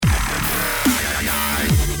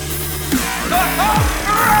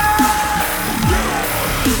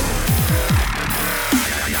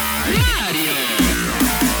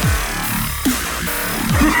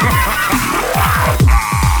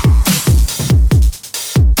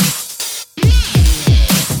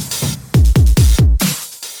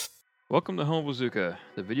Welcome to Home Bazooka,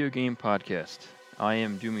 the video game podcast. I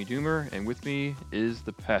am Doomy Doomer, and with me is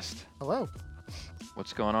the Pest. Hello.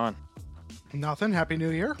 What's going on? Nothing. Happy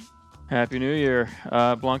New Year. Happy New Year.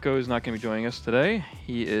 Blanco is not going to be joining us today.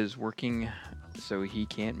 He is working, so he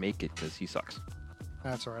can't make it because he sucks.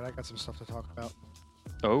 That's all right. I got some stuff to talk about.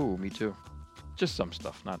 Oh, me too. Just some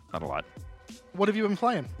stuff, not a lot. What have you been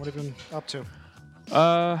playing? What have you been up to?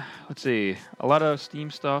 Let's see. A lot of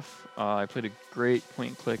Steam stuff. I played a great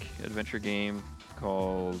point-and-click adventure game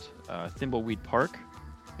called Thimbleweed Park.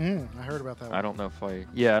 I heard about that one. I don't know if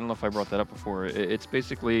I brought that up before. It's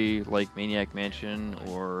basically like Maniac Mansion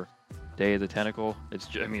or Day of the Tentacle. It's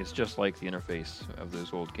just like the interface of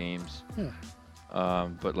those old games.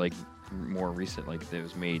 But like more recent, like it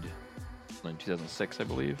was made in 2006, I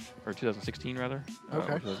believe, or 2016 rather.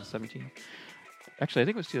 Okay. Or 2017. Actually, I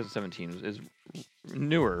think it was 2017. Is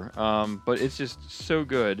newer. But it's just so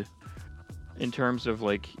good in terms of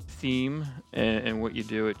like theme and what you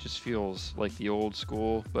do. It just feels like the old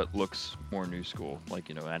school, but looks more new school.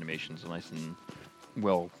 Like, animations are nice and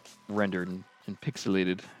well rendered and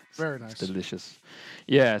pixelated. Very nice. It's delicious.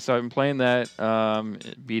 Yeah, so I've been playing that.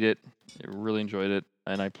 Beat it. Really enjoyed it.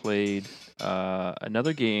 And I played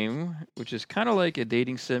another game, which is kind of like a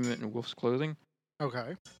dating sim in Wolf's Clothing.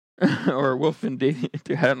 Okay. Or wolf in dating.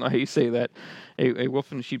 I don't know how you say that. A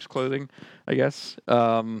wolf in sheep's clothing, I guess.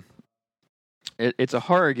 It's a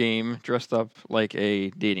horror game dressed up like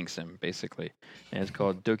a dating sim, basically. And it's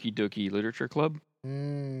called Doki Doki Literature Club.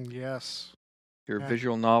 Yes. Your Yeah.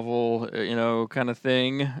 visual novel, kind of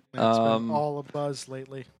thing. It's been all a buzz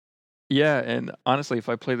lately. Yeah, and honestly, if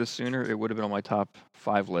I played this sooner, it would have been on my top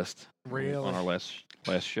 5 list. Really? On our last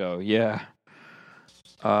show. Yeah.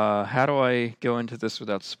 How do I go into this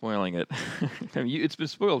without spoiling it? I mean, it's been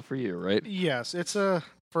spoiled for you, right? Yes, it's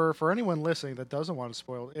for anyone listening that doesn't want to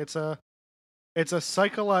spoil. It's a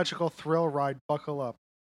psychological thrill ride. Buckle up.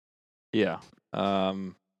 Yeah. So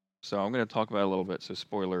I'm going to talk about it a little bit. So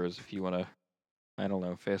spoilers, if you want to, I don't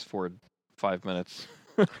know, fast forward 5 minutes,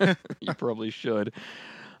 you probably should.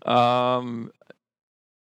 Do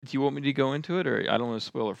you want me to go into it, or I don't want to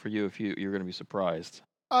spoil it for you if you're going to be surprised?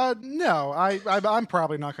 No, I'm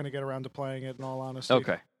probably not going to get around to playing it in all honesty.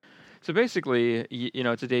 Okay. So basically,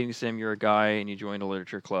 it's a dating sim. You're a guy and you join a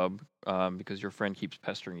literature club because your friend keeps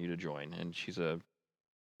pestering you to join, and she's a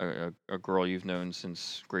girl you've known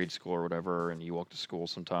since grade school or whatever, and you walk to school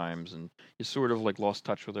sometimes, and you sort of like lost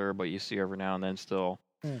touch with her, but you see her every now and then still.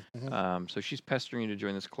 Mm-hmm. So she's pestering you to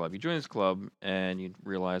join this club. You join this club, and you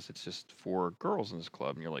realize it's just 4 girls in this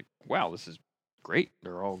club, and you're like, wow, this is great.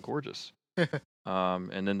 They're all gorgeous.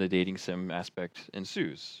 And then the dating sim aspect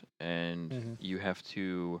ensues, and you have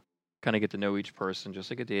to kind of get to know each person just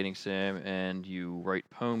like a dating sim, and you write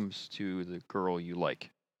poems to the girl you like.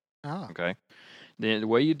 Ah. Okay. Then the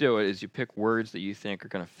way you do it is you pick words that you think are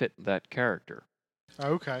going to fit that character.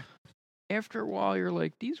 Okay. After a while, you're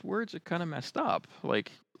like, these words are kind of messed up,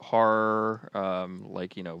 like horror,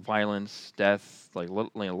 violence, death, like a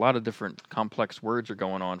lot of different complex words are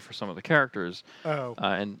going on for some of the characters. Oh.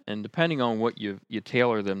 And depending on what you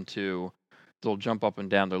tailor them to, they'll jump up and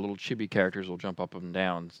down. Their little chibi characters will jump up and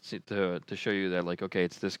down to show you that, like, okay,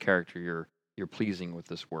 it's this character you're pleasing with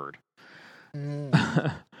this word.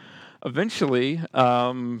 Eventually,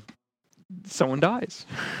 someone dies.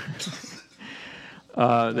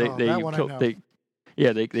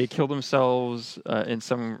 They kill themselves in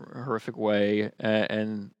some horrific way,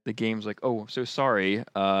 and the game's like, oh, I'm so sorry.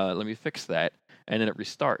 Let me fix that, and then it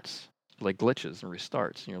restarts, like glitches and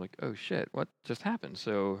restarts, and you're like, oh shit, what just happened?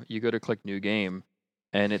 So you go to click new game,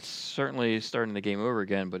 and it's certainly starting the game over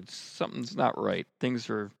again, but something's not right. Things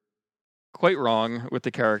are quite wrong with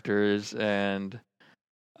the characters, and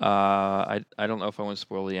I don't know if I want to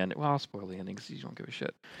spoil the ending. Well, I'll spoil the ending because you don't give a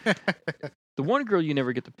shit. The one girl you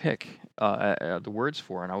never get to pick the words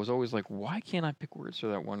for, and I was always like, why can't I pick words for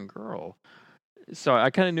that one girl? So I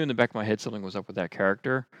kind of knew in the back of my head something was up with that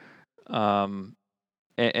character. And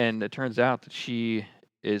it turns out that she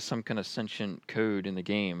is some kind of sentient code in the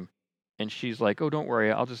game. And she's like, oh, don't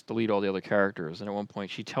worry, I'll just delete all the other characters. And at one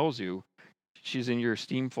point, she tells you she's in your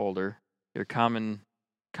Steam folder, your common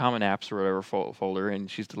apps or whatever folder,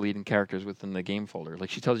 and she's deleting characters within the game folder. Like,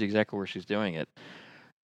 she tells you exactly where she's doing it.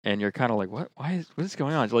 And you're kind of like, what? What is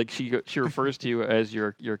going on? Like, she refers to you as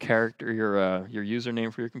your character, your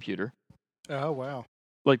username for your computer. Oh wow!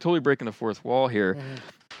 Like, totally breaking the fourth wall here.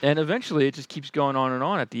 And eventually, it just keeps going on and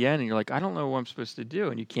on at the end. And you're like, I don't know what I'm supposed to do.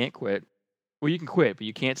 And you can't quit. Well, you can quit, but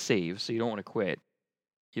you can't save, so you don't want to quit.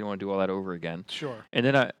 You don't want to do all that over again. Sure. And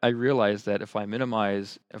then I realized that if I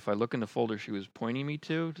look in the folder she was pointing me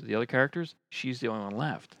to the other characters, she's the only one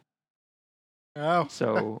left. Oh,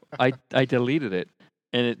 So I deleted it,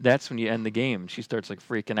 and that's when you end the game. She starts like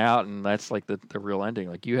freaking out, and that's like the real ending.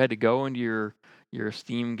 Like you had to go into your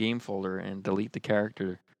Steam game folder and delete the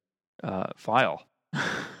character file.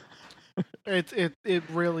 it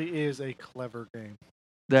really is a clever game.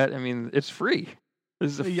 That I mean, it's free.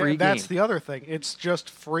 This is a Yeah, free that's game. the other thing. It's just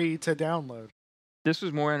free to download. This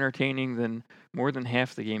was more entertaining than more than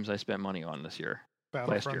half the games I spent money on this year. Last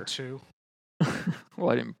year. Battlefront 2.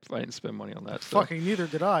 Well, I didn't spend money on that. So. Fucking neither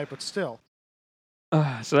did I, but still.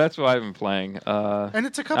 So that's what I've been playing. And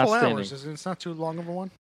it's a couple outstanding. hours, isn't it? It's not too long of a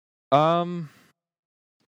one.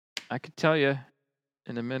 I could tell you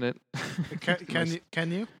in a minute.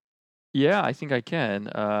 Can you? Yeah, I think I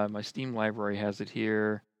can. My Steam library has it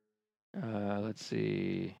here. Let's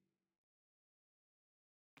see.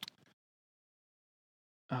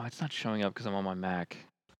 Oh, it's not showing up because I'm on my Mac.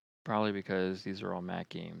 Probably because these are all Mac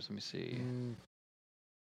games. Let me see.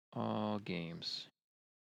 All games.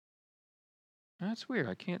 That's weird.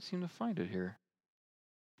 I can't seem to find it here.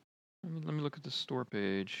 Let me look at the store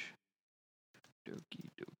page. Doki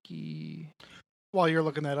doki. While you're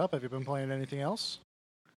looking that up, have you been playing anything else?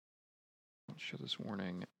 I'll show this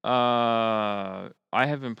warning. I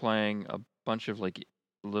have been playing a bunch of like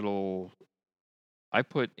little. I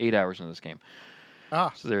put 8 hours into this game.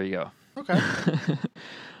 Ah. So there you go. Okay.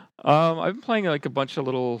 I've been playing like a bunch of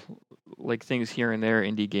little like things here and there,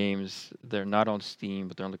 indie games. They're not on Steam,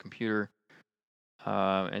 but they're on the computer.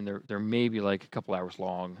 And they're maybe like a couple hours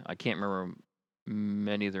long. I can't remember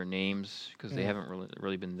many of their names because they haven't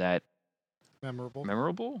really been that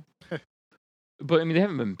memorable. But I mean, they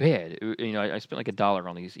haven't been bad. You know, I spent like $1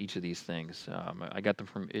 on each of these things. I got them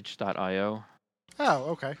from itch.io. Oh,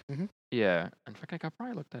 okay. Mm-hmm. Yeah, in fact, I could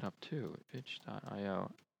probably look that up too.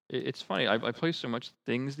 Itch.io. It's funny. I play so much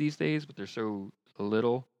things these days, but they're so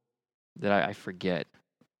little that I forget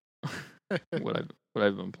what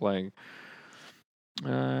I've been playing.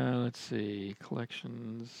 Let's see,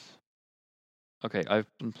 collections. Okay, I've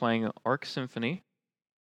been playing Arc Symphony,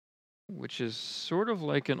 which is sort of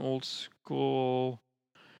like an old school.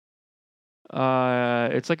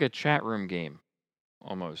 It's like a chat room game,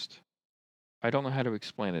 almost. I don't know how to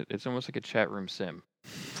explain it. It's almost like a chat room sim.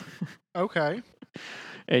 Okay.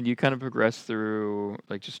 And you kind of progress through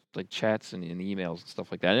like just like chats and emails and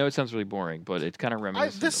stuff like that. I know it sounds really boring, but it's kind of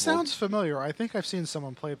reminiscent. This sounds familiar. I think I've seen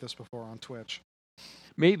someone play this before on Twitch.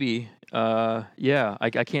 Maybe. Yeah. I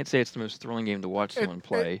can't say it's the most thrilling game to watch someone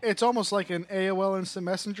play. It's almost like an AOL Instant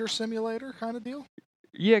Messenger simulator kind of deal.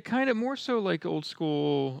 Yeah, kind of more so like old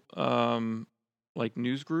school, like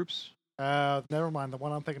news groups. Never mind. The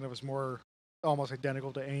one I'm thinking of is more almost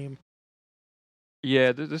identical to AIM.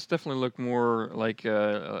 Yeah, this definitely looked more like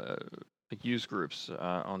use groups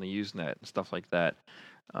on the Usenet and stuff like that.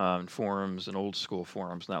 Forums and old school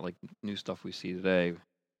forums, not like new stuff we see today.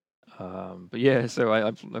 But yeah, so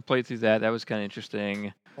I played through that. That was kind of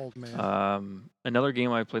interesting. Old man. Another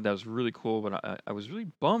game I played that was really cool, but I was really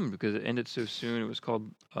bummed because it ended so soon. It was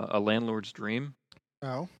called A Landlord's Dream.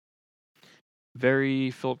 Oh.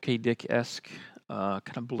 Very Philip K. Dick-esque,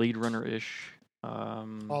 kind of Blade Runner-ish.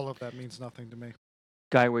 All of that means nothing to me.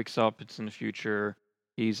 Guy wakes up, it's in the future.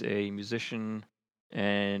 He's a musician,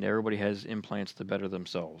 and everybody has implants to better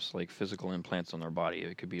themselves, like physical implants on their body.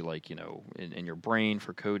 It could be like, you know, in your brain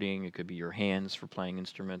for coding. It could be your hands for playing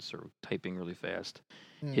instruments or typing really fast.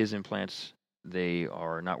 His implants, they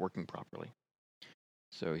are not working properly.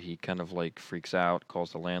 So he kind of like freaks out,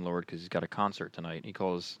 calls the landlord because he's got a concert tonight. He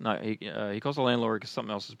calls the landlord because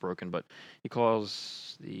something else is broken, but he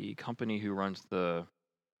calls the company who runs the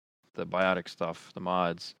biotic stuff, the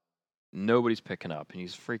mods. Nobody's picking up, and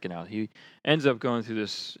he's freaking out. He ends up going through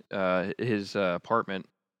this his apartment,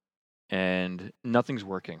 and nothing's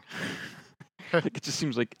working. It just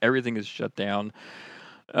seems like everything is shut down,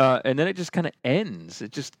 and then it just kind of ends.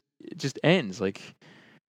 It just ends. Like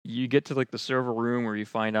you get to like the server room where you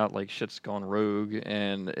find out like shit's gone rogue,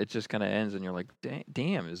 and it just kind of ends, and you're like,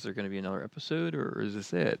 damn, is there going to be another episode, or is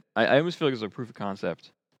this it? I almost feel like it's a proof of concept.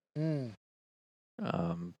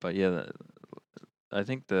 But yeah, I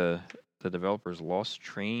think the developers Lost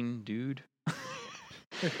Train dude.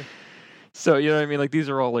 So you know what I mean? Like these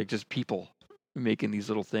are all like just people making these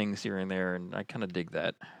little things here and there, and I kind of dig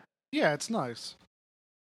that. Yeah, it's nice.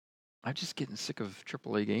 I'm just getting sick of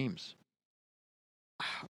AAA games.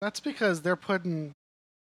 That's because they're putting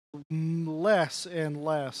less and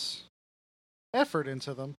less effort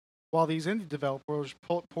into them, while these indie developers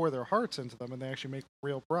pour their hearts into them, and they actually make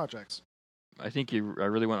real projects. I think I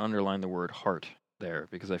really want to underline the word heart there,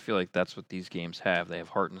 because I feel like that's what these games have. They have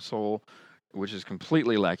heart and soul, which is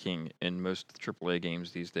completely lacking in most AAA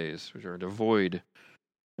games these days, which are devoid.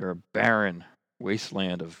 They're barren.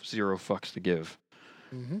 wasteland of zero fucks to give.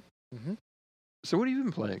 Mm-hmm. Mm-hmm. So what have you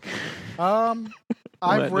been playing?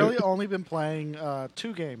 I've really only been playing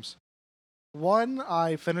 2 games. One,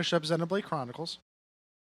 I finished up Xenoblade Chronicles.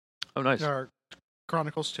 Oh, nice. Or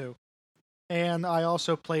Chronicles 2. And I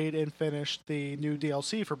also played and finished the new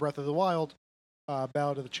DLC for Breath of the Wild,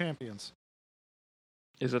 Ballad of the Champions.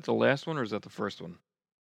 Is that the last one or is that the first one?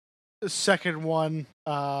 The second one,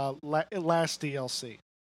 last DLC.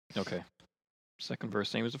 Okay. Second verse,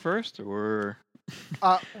 same as the first, or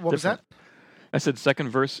What was that? I said second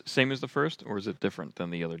verse, same as the first, or is it different than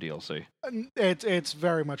the other DLC? It's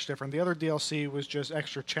very much different. The other DLC was just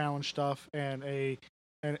extra challenge stuff and a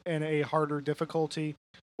harder difficulty,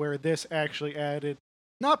 where this actually added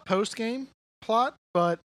not post game plot,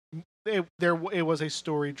 but it was a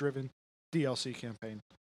story driven DLC campaign.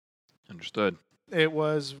 Understood. It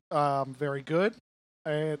was very good.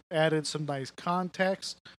 It added some nice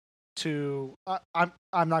context to. I'm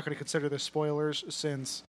not going to consider this spoilers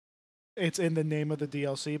since it's in the name of the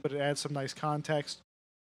DLC, but it adds some nice context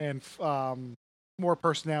and more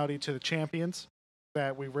personality to the champions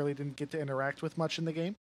that we really didn't get to interact with much in the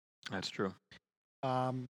game. That's true.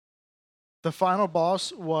 The final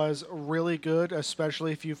boss was really good,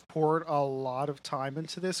 especially if you've poured a lot of time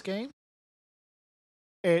into this game.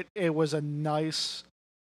 It was a nice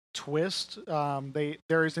twist.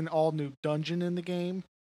 There is an all new dungeon in the game.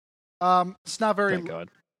 It's not very. Thank God.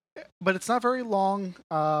 But it's not very long.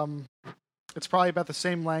 It's probably about the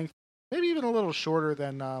same length, maybe even a little shorter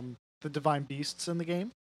than the Divine Beasts in the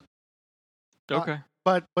game. Okay.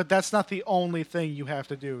 But that's not the only thing you have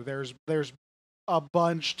to do. There's a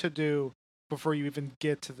bunch to do before you even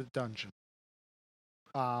get to the dungeon.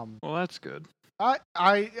 Well, that's good.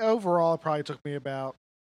 I overall it probably took me about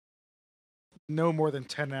no more than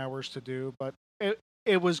 10 hours to do, but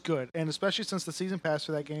it was good, and especially since the season pass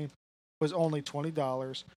for that game was only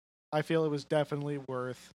 $20, I feel it was definitely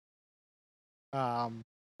worth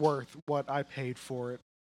what I paid for it.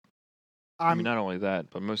 I mean, not only that,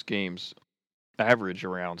 but most games average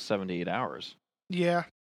around 7 to 8 hours. Yeah.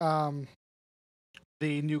 The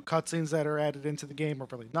new cutscenes that are added into the game are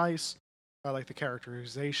really nice. I like the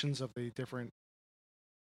characterizations of the different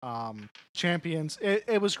champions.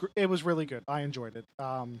 It was really good. I enjoyed it.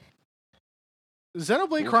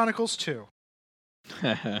 Xenoblade Chronicles 2.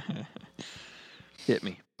 Hit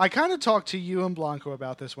me. I kind of talked to you and Blanco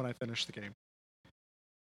about this when I finished the game.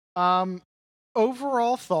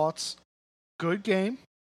 Overall thoughts, good game.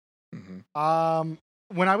 Mm-hmm.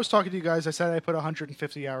 When I was talking to you guys, I said I put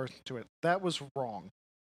 150 hours into it. That was wrong.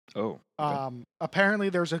 Oh. Okay. Apparently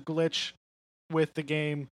there's a glitch with the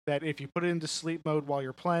game that if you put it into sleep mode while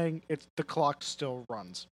you're playing, the clock still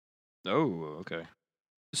runs. Oh, okay.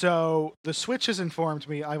 So the Switch has informed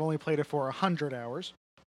me I've only played it for 100 hours.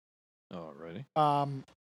 Alrighty.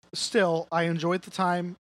 Still, I enjoyed the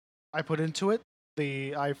time I put into it.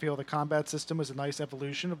 I feel the combat system was a nice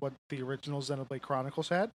evolution of what the original Xenoblade Chronicles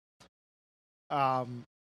had.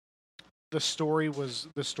 The story was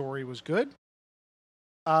good.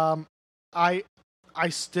 I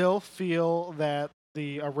still feel that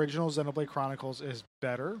the original Xenoblade Chronicles is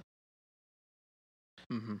better.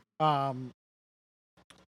 Mm-hmm.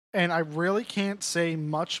 And I really can't say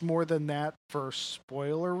much more than that for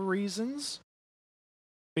spoiler reasons,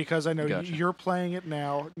 because I know Gotcha. you're playing it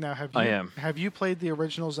now. Now, I am. Have you played the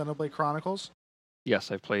original Xenoblade Chronicles?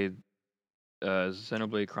 Yes, I played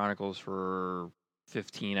Xenoblade Chronicles for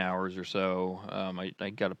 15 hours or so. I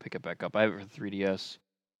got to pick it back up. I have it for 3DS,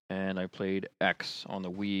 and I played X on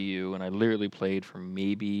the Wii U, and I literally played for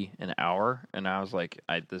maybe an hour, and I was like,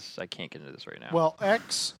 I can't get into this right now. Well,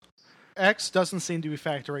 X doesn't seem to be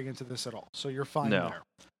factoring into this at all, so you're fine there.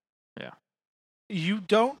 Yeah. You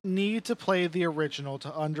don't need to play the original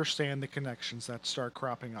to understand the connections that start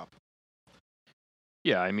cropping up.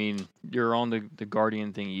 Yeah, I mean, you're on the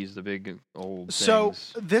Guardian thingies, the big old So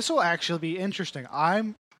things. this will actually be interesting.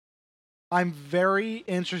 I'm very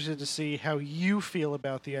interested to see how you feel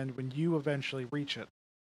about the end when you eventually reach it.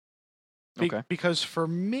 Okay. Because for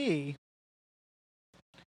me,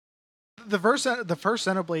 the first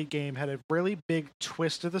Xenoblade game had a really big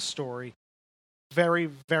twist of the story very,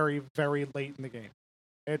 very, very late in the game.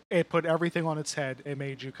 It put everything on its head. It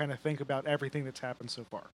made you kind of think about everything that's happened so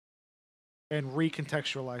far and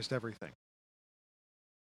recontextualized everything.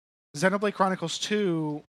 Xenoblade Chronicles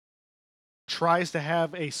 2 tries to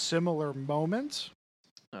have a similar moment,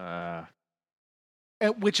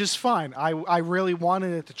 which is fine. I really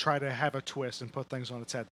wanted it to try to have a twist and put things on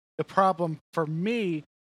its head. The problem for me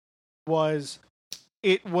was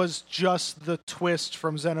it was just the twist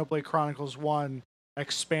from Xenoblade Chronicles 1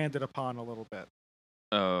 expanded upon a little bit.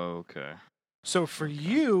 Oh, okay. So for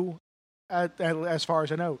you, as far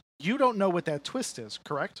as I know, you don't know what that twist is,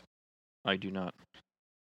 correct? I do not.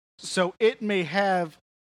 So it may have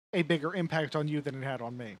a bigger impact on you than it had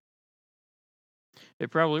on me.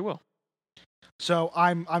 It probably will. So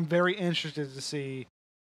I'm very interested to see.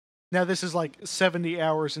 Now this is like 70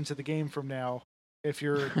 hours into the game from now, if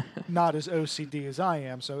you're not as OCD as I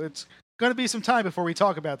am. So it's going to be some time before we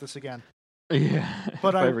talk about this again. Yeah,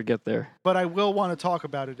 But if I ever get there. But I will want to talk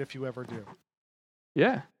about it if you ever do.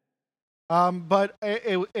 Yeah. But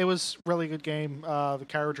it was really good game. The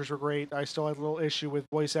characters were great. I still had a little issue with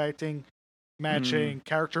voice acting, matching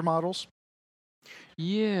character models.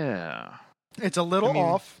 Yeah. It's a little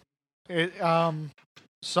off. It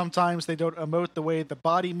sometimes they don't emote the way the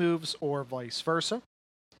body moves, or vice versa.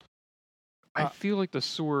 I feel like the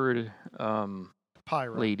sword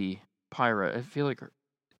Pyra. lady, Pyra, I feel like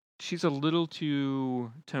she's a little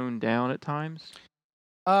too toned down at times.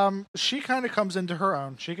 She kind of comes into her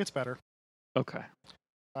own. She gets better. Okay.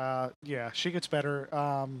 Yeah, she gets better.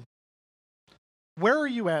 Where are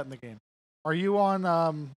you at in the game? Are you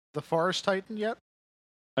on the Forest Titan yet?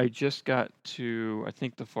 I just got to, I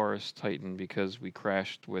think, the Forest Titan because we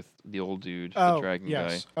crashed with the old dude, Oh, the dragon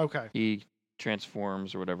yes. guy. Okay. He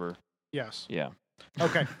transforms or whatever. Yes. Yeah.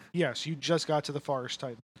 Okay. Yes, you just got to the Forest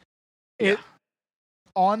Titan. Yeah.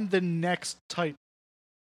 On the next Titan,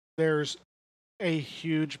 there's a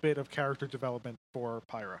huge bit of character development for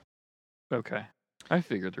Pyra. Okay. I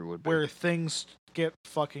figured there would be. Where things get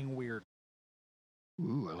fucking weird.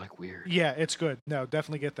 Ooh, I like weird. Yeah, it's good. No,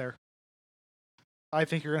 definitely get there. I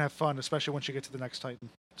think you're gonna have fun, especially once you get to the next Titan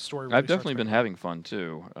story. Really I've definitely been having fun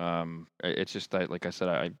too. It's just that, like I said,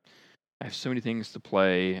 I have so many things to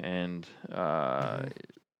play, and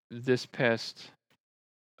this past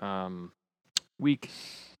week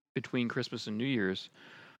between Christmas and New Year's,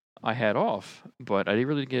 I had off, but I didn't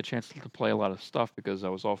really get a chance to play a lot of stuff because I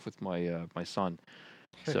was off with my my son.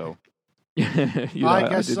 So, I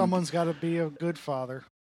guess someone's got to be a good father.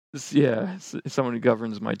 Yeah, someone who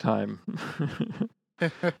governs my time.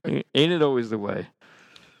 Ain't it always the way?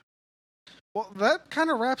 Well, that kind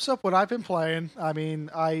of wraps up what I've been playing. I mean,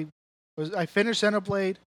 I finished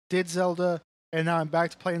Xenoblade, did Zelda, and now I'm back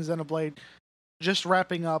to playing Xenoblade. Just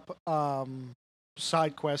wrapping up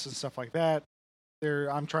side quests and stuff like that.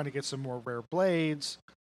 I'm trying to get some more rare blades.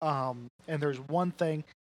 And there's one thing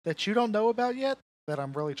that you don't know about yet that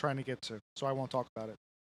I'm really trying to get to, so I won't talk about it.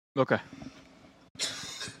 Okay.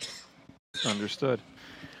 Understood.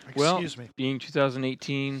 Excuse me. Being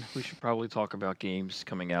 2018, we should probably talk about games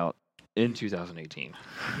coming out in 2018.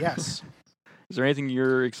 Yes. Is there anything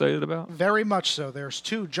you're excited about? Very much so. There's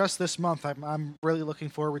two just this month I'm really looking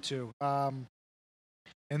forward to. And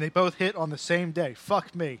they both hit on the same day.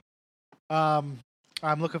 Fuck me. I'm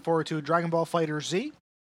looking forward to Dragon Ball Fighter Z.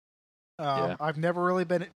 Yeah. I've never really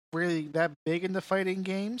been really that big into fighting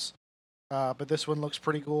games, but this one looks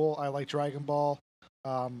pretty cool. I like Dragon Ball.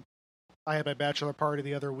 I had my bachelor party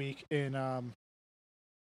the other week in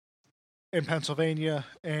Pennsylvania,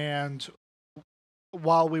 and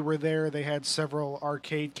while we were there, they had several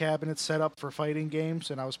arcade cabinets set up for fighting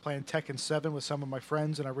games, and I was playing Tekken 7 with some of my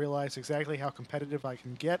friends, and I realized exactly how competitive I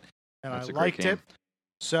can get, and I liked it.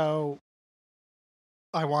 So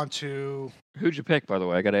I want to... Who'd you pick, by the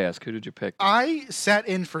way? I gotta ask, who did you pick? I sat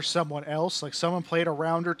in for someone else. Like, someone played a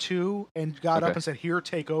round or two and got up and said, here,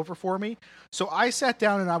 take over for me. So I sat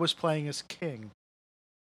down and I was playing as King.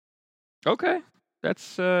 Okay.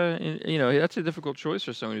 That's, that's a difficult choice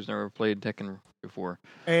for someone who's never played Tekken before.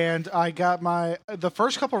 And I got the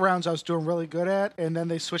first couple rounds I was doing really good at, and then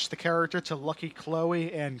they switched the character to Lucky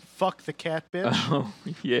Chloe and fuck the cat bitch. Oh,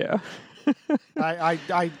 yeah.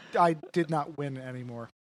 I did not win anymore.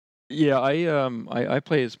 Yeah, I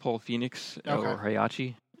play as Paul Phoenix or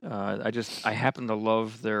Heihachi. I happen to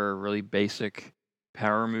love their really basic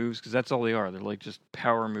power moves because that's all they are. They're like just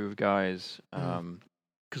power move guys.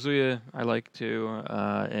 Kazuya I like too,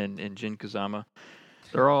 and Jin Kazama.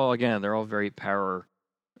 They're all very power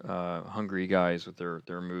hungry guys with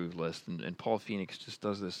their move list, and Paul Phoenix just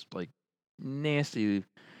does this like nasty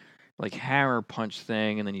like hammer punch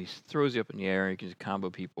thing, and then he throws you up in the air and you can just combo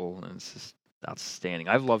people, and it's just outstanding.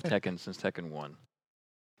 I've loved Tekken since Tekken 1.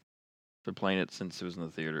 Been playing it since it was in the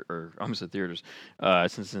theater, or almost at theaters,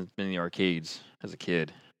 since it's been in the arcades as a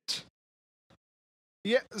kid.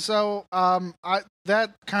 Yeah, so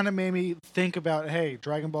that kind of made me think about, hey,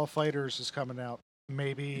 Dragon Ball FighterZ is coming out.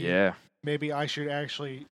 Maybe I should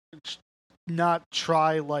actually not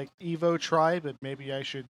try like Evo try, but maybe I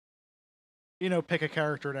should, pick a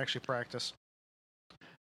character and actually practice.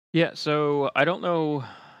 Yeah, so I don't know.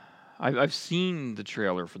 I've seen the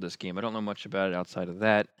trailer for this game. I don't know much about it outside of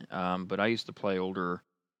that. But I used to play older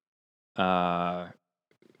uh,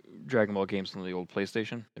 Dragon Ball games on the old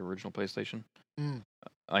PlayStation, the original PlayStation. Mm.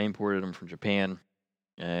 I imported them from Japan,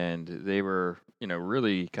 and they were,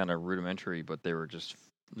 really kind of rudimentary, but they were just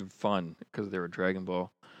fun because they were Dragon Ball.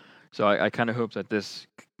 So I kind of hope that this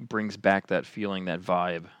brings back that feeling, that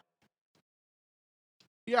vibe.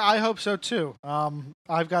 Yeah, I hope so too.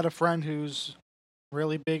 I've got a friend who's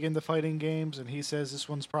really big into fighting games, and he says this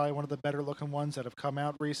one's probably one of the better looking ones that have come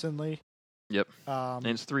out recently. Yep. And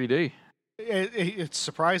it's 3D. It's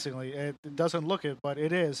surprisingly, it doesn't look it, but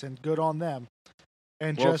it is, and good on them.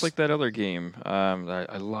 And Well, just it's like that other game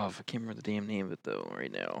I love. I can't remember the damn name of it though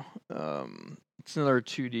right now. It's another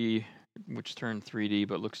 2D, which turned 3D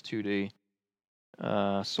but looks 2D.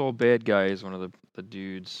 Soul Bad Guy is one of the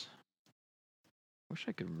dudes. Wish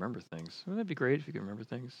I could remember things. Wouldn't that be great if you could remember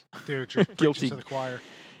things? dude, you're Guilty. preaching to the choir.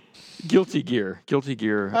 Guilty Gear. Guilty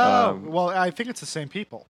Gear. Oh, well, I think it's the same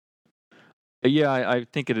people. Yeah, I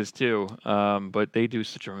think it is too. But they do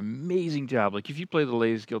such an amazing job. Like if you play the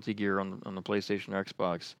latest Guilty Gear on the PlayStation or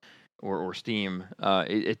Xbox or Steam,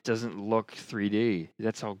 it doesn't look 3D.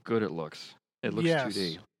 That's how good it looks. It looks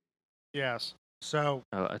 2D. Yes. So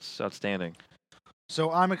It's outstanding.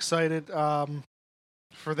 So I'm excited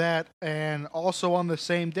for that, and also on the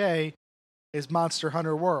same day is Monster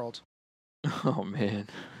Hunter World. Oh man.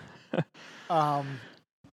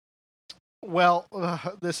 Well,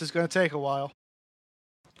 this is going to take a while.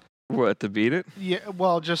 What, to beat it? Yeah,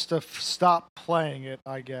 well, just to stop playing it,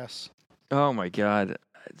 I guess. Oh my god.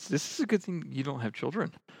 This is a good thing you don't have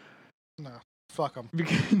children. No, fuck them.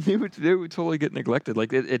 Because they would totally get neglected.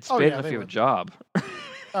 Like it's bad enough you have a job.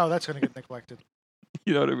 Oh, that's going to get neglected.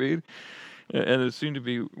 You know what I mean? And a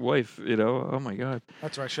soon-to-be wife, oh my god.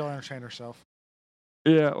 That's right, she'll entertain herself.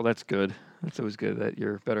 Yeah, well, that's good. That's always good that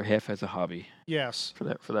your better half has a hobby. Yes. For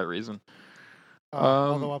that reason.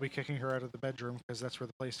 Although I'll be kicking her out of the bedroom because that's where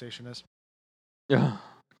the PlayStation is. Yeah,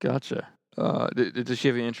 gotcha. Does she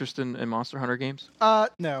have any interest in Monster Hunter games?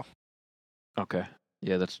 No. Okay.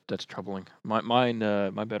 Yeah, that's troubling.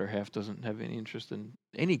 My better half doesn't have any interest in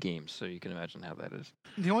any games, so you can imagine how that is.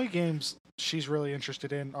 The only games she's really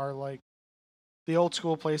interested in are like the old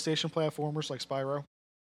school PlayStation platformers like Spyro.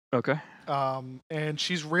 Okay. And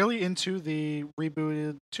she's really into the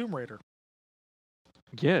rebooted Tomb Raider.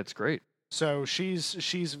 Yeah, it's great. So she's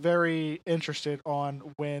very interested on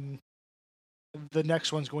when the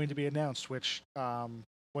next one's going to be announced, which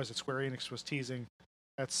was it Square Enix was teasing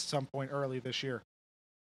at some point early this year.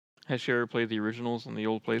 Has she ever played the originals on the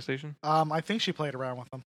old PlayStation? I think she played around with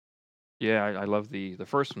them. Yeah, I love the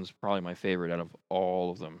first one's probably my favorite out of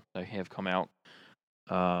all of them that have come out.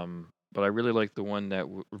 But I really like the one that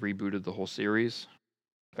rebooted the whole series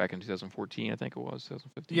back in 2014, I think it was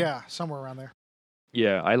 2015. Yeah, somewhere around there.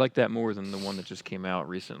 Yeah, I like that more than the one that just came out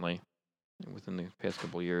recently, within the past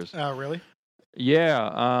couple of years. Oh, really? Yeah,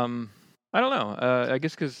 I don't know. I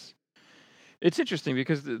guess because it's interesting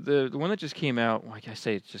because the one that just came out, like I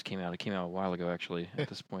say, it just came out. It came out a while ago, actually. At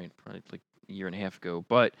this point, probably like a year and a half ago.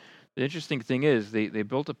 But the interesting thing is they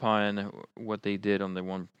built upon what they did on the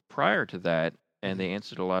one prior to that, and they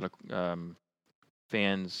answered a lot of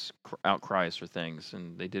fans' outcries for things,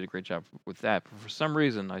 and they did a great job with that. But for some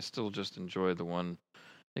reason, I still just enjoy the one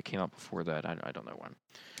that came out before that. I don't know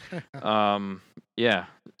when. Yeah.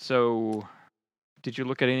 So, did you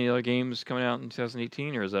look at any other games coming out in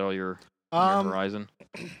 2018, or is that all your horizon?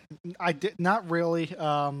 I did not really.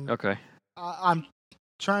 Okay. I'm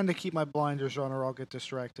trying to keep my blinders on, or I'll get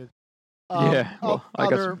distracted. Yeah. Well, I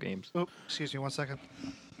got some games. Oh, excuse me, 1 second.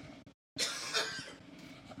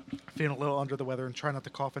 Feeling a little under the weather and try not to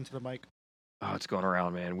cough into the mic. Oh, it's going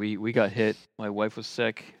around, man. We got hit. My wife was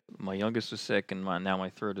sick. My youngest was sick, and now my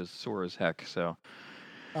throat is sore as heck. So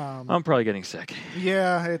I'm probably getting sick.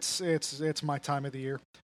 Yeah, it's my time of the year.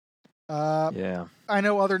 Yeah. I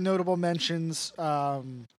know other notable mentions.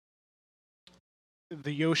 The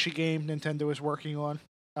Yoshi game Nintendo is working on.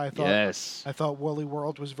 I thought Woolly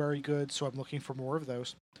World was very good, so I'm looking for more of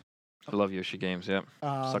those. I love Yoshi games. Yep.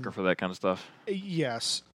 Sucker for that kind of stuff.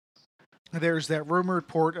 Yes. There's that rumored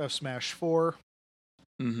port of Smash 4.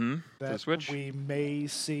 Mm-hmm. That the Switch? we may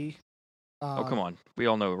see. Oh, come on. We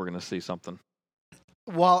all know we're going to see something.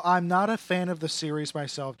 While I'm not a fan of the series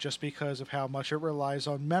myself just because of how much it relies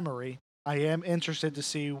on memory, I am interested to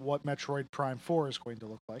see what Metroid Prime 4 is going to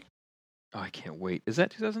look like. Oh, I can't wait. Is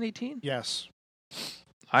that 2018? Yes.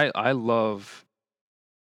 I love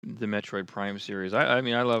the Metroid Prime series. I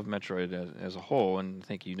mean, I love Metroid as a whole, and I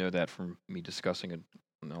think you know that from me discussing it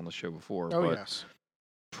on the show before. Oh, but yes.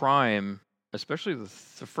 Prime especially the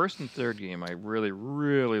first and third game, I really,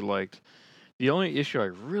 really liked. The only issue I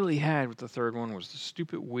really had with the third one was the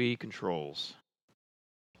stupid Wii controls.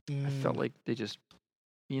 I felt like they just,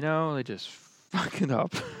 they just fuck it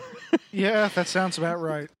up. Yeah, that sounds about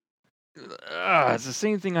right. It's the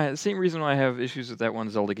same thing. The same reason why I have issues with that one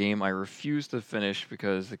Zelda game. I refuse to finish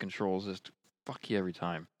because the controls just fuck you every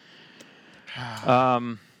time.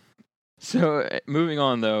 So moving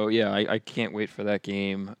on though, yeah, I can't wait for that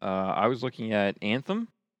game. I was looking at Anthem.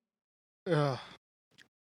 No?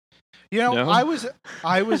 I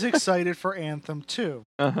was excited for Anthem too.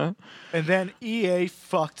 Uh-huh. And then EA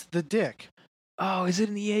fucked the dick. Oh, is it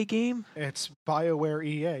an EA game? It's BioWare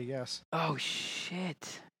EA, yes. Oh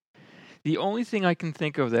shit. The only thing I can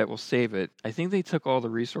think of that will save it, I think they took all the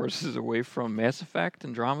resources away from Mass Effect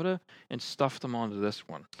Andromeda and stuffed them onto this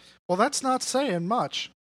one. Well, that's not saying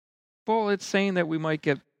much. Well, it's saying that we might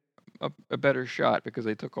get a better shot because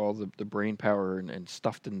they took all the brain power and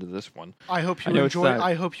stuffed into this one. I hope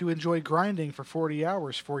you enjoy grinding for 40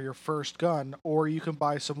 hours for your first gun, or you can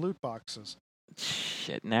buy some loot boxes.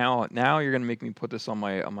 Shit! Now you're gonna make me put this on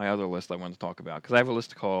my other list I want to talk about because I have a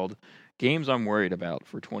list called games I'm worried about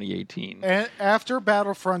for 2018. And after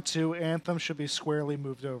Battlefront 2, Anthem should be squarely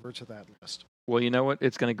moved over to that list. Well, you know what?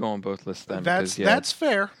 It's gonna go on both lists then. That's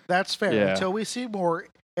fair. That's fair. Yeah. Until we see more,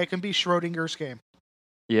 it can be Schrodinger's game.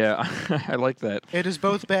 Yeah, I like that. It is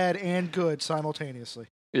both bad and good simultaneously.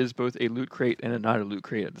 It is both a loot crate and not a loot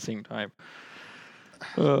crate at the same time.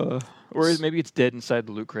 Or maybe it's dead inside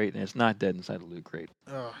the loot crate and it's not dead inside the loot crate.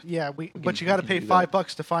 But you got to pay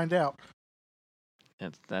 $5 to find out.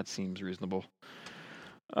 That seems reasonable.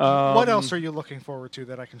 What else are you looking forward to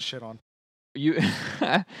that I can shit on? You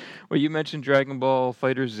mentioned Dragon Ball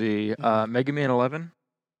Fighter Z, Mega Man 11.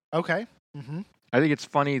 Okay. Mm-hmm. I think it's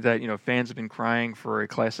funny that fans have been crying for a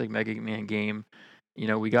classic Mega Man game.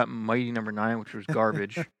 We got Mighty Number 9, which was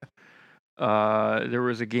garbage. There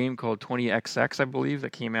was a game called 20XX, I believe,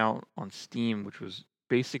 that came out on Steam, which was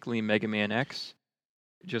basically Mega Man X,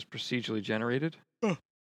 just procedurally generated. And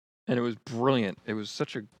it was brilliant. It was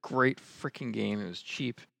such a great freaking game. It was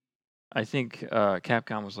cheap. I think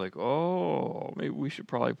Capcom was like, oh, maybe we should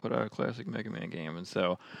probably put out a classic Mega Man game. And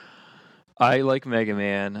so I like Mega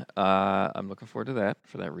Man. I'm looking forward to that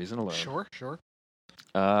for that reason alone. Sure.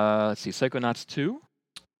 Let's see, Psychonauts 2.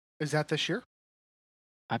 Is that this year?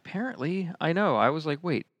 Apparently, I know. I was like,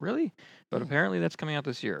 wait, really? But apparently that's coming out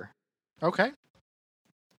this year. Okay.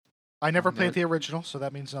 I never played the original, so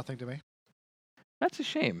that means nothing to me. That's a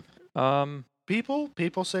shame.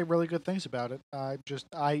 People say really good things about it.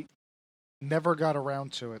 I never got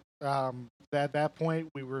around to it. At that point,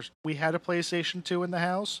 we had a PlayStation 2 in the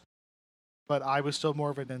house, but I was still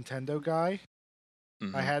more of a Nintendo guy.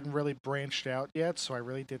 Mm-hmm. I hadn't really branched out yet, so I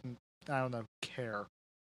really didn't, care.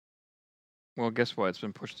 Well, guess what? It's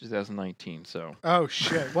been pushed to 2019, so... Oh,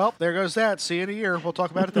 shit. Well, there goes that. See you in a year. We'll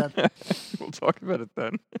talk about it then. We'll talk about it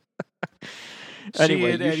then.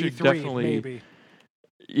 Anyway, you should definitely... maybe.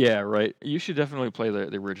 Yeah, right. You should definitely play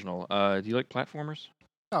the original. Do you like platformers?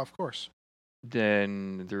 Oh, of course.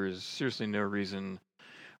 Then there is seriously no reason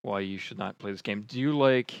why you should not play this game. Do you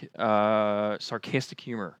like sarcastic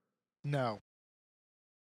humor? No.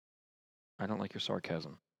 I don't like your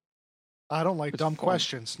sarcasm. I don't like dumb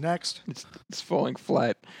questions. Next. It's falling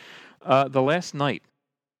flat. The Last Night.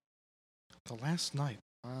 The Last Night.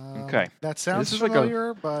 Okay. That sounds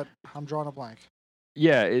familiar, but I'm drawing a blank.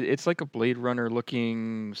 Yeah, it's like a Blade Runner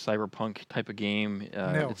looking cyberpunk type of game.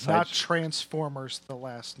 No, not Transformers The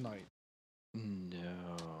Last Night.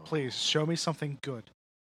 No. Please, show me something good.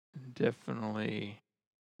 Definitely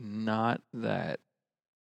not that.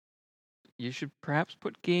 You should perhaps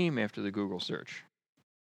put game after the Google search.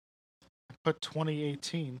 Put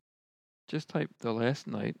 2018. Just type The Last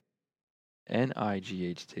Night.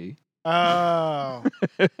 NIGHT. Oh.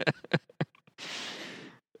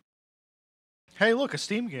 Hey, look, a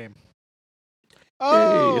Steam game.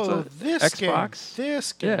 Oh, hey, it's Xbox.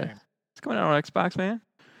 This game. Yeah, it's coming out on Xbox, man.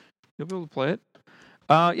 You'll be able to play it.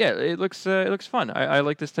 Yeah, it looks fun. I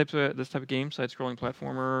like this type of game, side-scrolling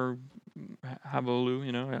platformer, Habaloo.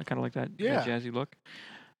 I kind of like that jazzy look.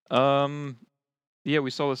 Yeah,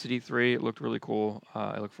 we saw this at E3. It looked really cool.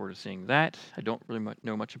 I look forward to seeing that. I don't really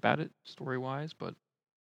know much about it story-wise, but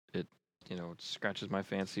it scratches my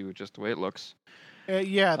fancy with just the way it looks.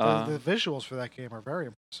 The visuals for that game are very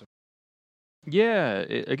impressive. Yeah,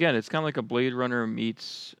 it's kind of like a Blade Runner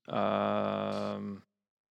meets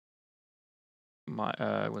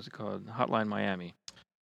what's it called? Hotline Miami.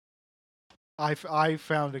 I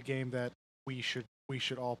found a game that we should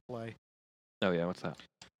all play. Oh yeah, what's that?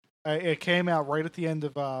 It came out right at the end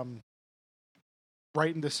of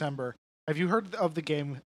right in December. Have you heard of the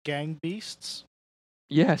game Gang Beasts?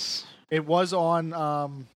 Yes. It was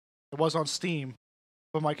on Steam,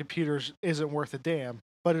 but my computer isn't worth a damn.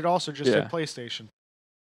 But it also just hit PlayStation.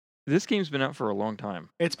 This game's been out for a long time.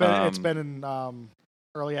 It's been in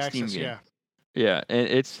early Steam access. game. Yeah. Yeah, and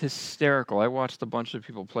it's hysterical. I watched a bunch of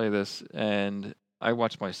people play this, and I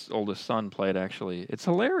watched my oldest son play it. Actually, it's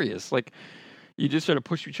hilarious. Like, you just sort of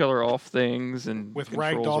push each other off things, and with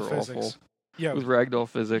controls ragdoll are physics. awful. Yeah, with ragdoll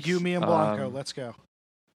physics. You, me, and Blanco. Let's go.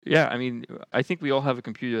 Yeah, I mean, I think we all have a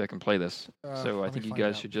computer that can play this, so I think you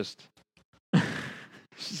guys should just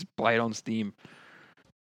buy it on Steam.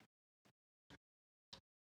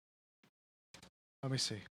 Let me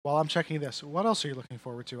see. While I'm checking this, what else are you looking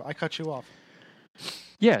forward to? I cut you off.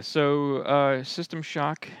 Yeah, so System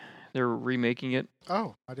Shock, they're remaking it.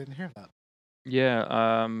 Oh, I didn't hear that. Yeah,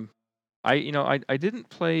 I didn't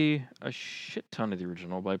play a shit ton of the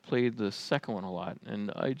original, but I played the second one a lot,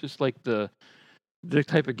 and I just like the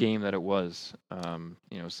type of game that it was.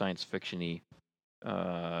 Science fiction-y,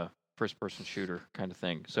 first-person shooter kind of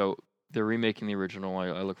thing. So they're remaking the original.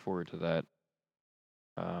 I look forward to that.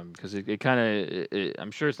 Because it kind of,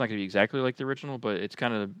 I'm sure it's not going to be exactly like the original, but it's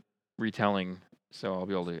kind of retelling, so I'll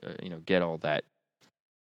be able to, get all that.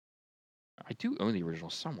 I do own the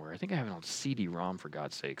original somewhere. I think I have it on CD-ROM, for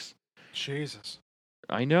God's sakes. Jesus.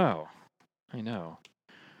 I know.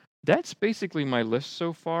 That's basically my list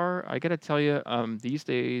so far. I got to tell you, these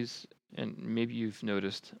days, and maybe you've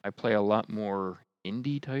noticed, I play a lot more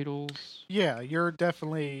indie titles. Yeah, you're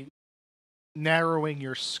definitely narrowing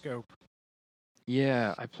your scope.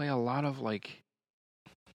 Yeah, I play a lot of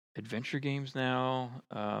adventure games now,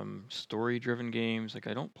 story-driven games. Like,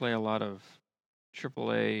 I don't play a lot of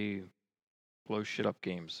AAA blow shit up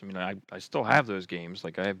games. I mean, I still have those games.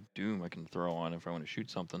 Like, I have Doom I can throw on if I want to shoot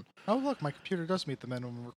something. Oh, look, my computer does meet the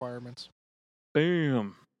minimum requirements.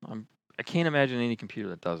 Bam! I can't imagine any computer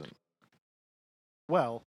that doesn't.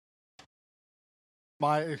 Well,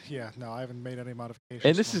 I haven't made any modifications.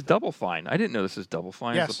 And this is Double Fine. I didn't know this is Double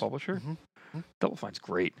Fine as the publisher. Mm-hmm. Double Fine's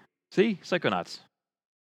great. See, Psychonauts.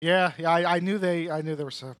 Yeah. I knew there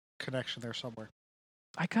was a connection there somewhere.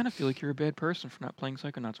 I kind of feel like you're a bad person for not playing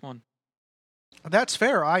Psychonauts 1. That's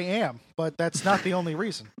fair. I am, but that's not the only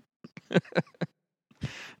reason.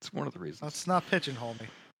 It's one of the reasons. Let's not pigeonhole me.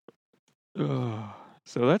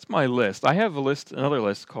 So that's my list. I have another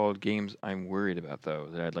list called games I'm worried about, though,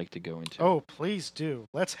 that I'd like to go into. Oh, please do.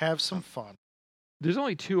 Let's have some fun. There's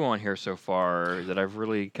only 2 on here so far that I've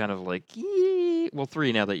really kind of well,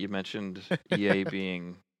 3 now that you mentioned EA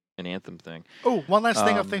being an Anthem thing. Oh, one last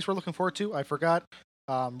thing of things we're looking forward to. I forgot.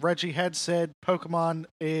 Reggie had said Pokemon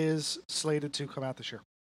is slated to come out this year.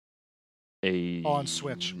 On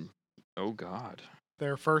Switch. Oh, God.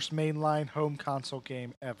 Their first mainline home console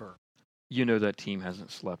game ever. You know that team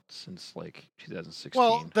hasn't slept since 2016.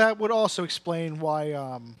 Well, that would also explain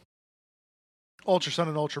why Ultra Sun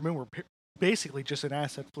and Ultra Moon were basically just an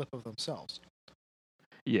asset flip of themselves.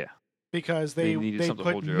 Yeah. Because they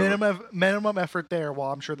put minimum effort there,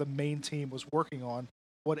 while I'm sure the main team was working on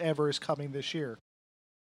whatever is coming this year.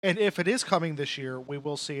 And if it is coming this year, we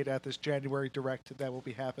will see it at this January Direct that will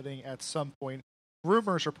be happening at some point.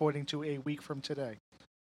 Rumors are pointing to a week from today.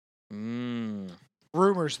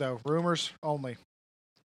 Rumors, though. Rumors only.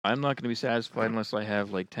 I'm not going to be satisfied unless I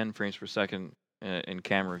have 10 frames per second in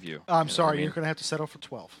camera view. I'm sorry, you're going to have to settle for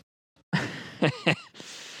 12.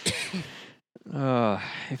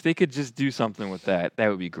 If they could just do something with that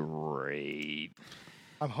would be great.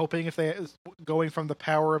 I'm hoping if they going from the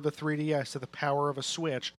power of the 3DS to the power of a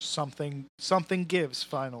Switch, something gives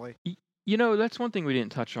finally. That's one thing we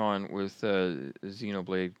didn't touch on with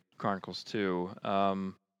Xenoblade Chronicles 2.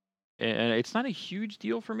 And it's not a huge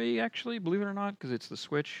deal for me, actually, believe it or not, because it's the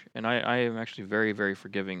Switch, and I am actually very, very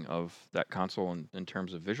forgiving of that console in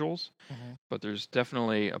terms of visuals. Mm-hmm. But there's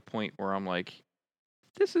definitely a point where I'm like,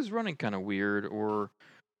 this is running kind of weird, or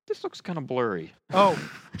this looks kind of blurry. Oh,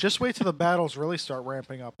 just wait till the battles really start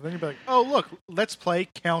ramping up, and then you'll be like, oh, look, let's play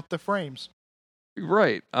Count the Frames.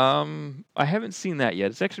 Right. I haven't seen that yet.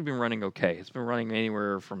 It's actually been running okay. It's been running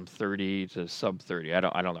anywhere from 30 to sub 30. I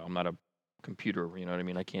don't know. I'm not a computer, you know what I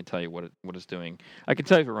mean? I can't tell you what it's doing. I can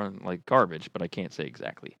tell you if it runs like garbage, but I can't say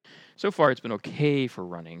exactly. So far, it's been okay for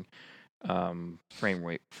running,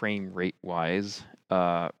 frame rate wise.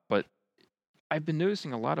 But I've been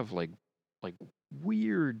noticing a lot of like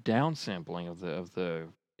weird downsampling of the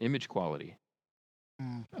image quality.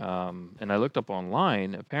 And I looked up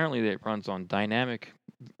online. Apparently, it runs on dynamic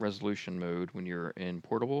resolution mode when you're in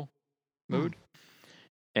portable mode.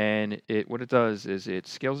 And what it does is it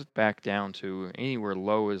scales it back down to anywhere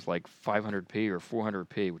low as 500p or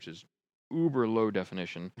 400p, which is uber low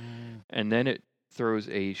definition, and then it throws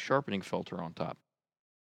a sharpening filter on top.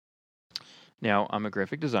 Now, I'm a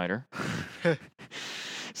graphic designer,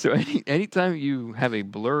 so anytime you have a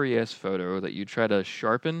blurry ass photo that you try to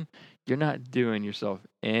sharpen, you're not doing yourself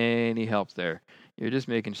any help there. You're just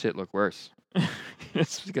making shit look worse.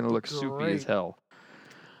 It's gonna look soupy as Great. hell.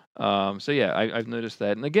 So yeah, I've noticed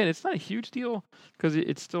that, and again, it's not a huge deal because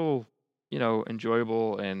it's still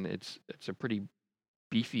enjoyable, and it's a pretty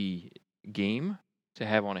beefy game to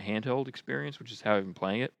have on a handheld experience, which is how I've been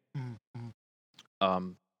playing it. Mhm.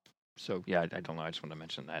 Um, so yeah, I don't know. I just want to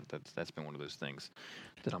mention that that's been one of those things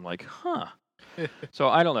that I'm like, huh. So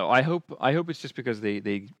I don't know. I hope it's just because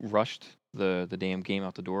they rushed the damn game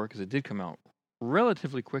out the door because it did come out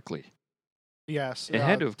relatively quickly. Yes, It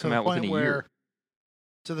had to have to come the out within point a year. where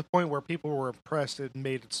to the point where people were impressed it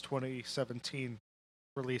made its 2017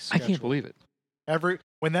 release I schedule. can't believe it.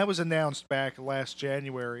 When that was announced back last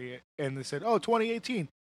January, and they said, "Oh, 2018,"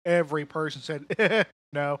 every person said,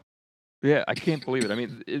 "No." Yeah, I can't believe it. I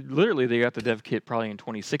mean, literally, they got the dev kit probably in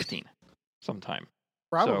 2016 sometime.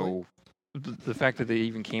 Probably. So the fact that they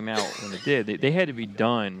even came out when it did, they had to be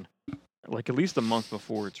done like at least a month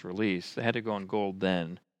before its release. They had to go on gold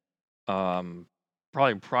then.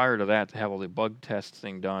 Probably prior to that to have all the bug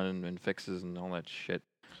testing done and fixes and all that shit.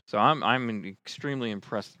 So I'm extremely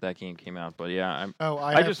impressed that game came out. But yeah,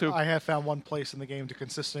 I just hope I have found one place in the game to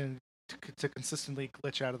consistently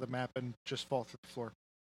glitch out of the map and just fall through the floor.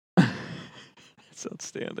 it's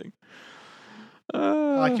outstanding.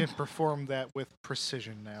 I can perform that with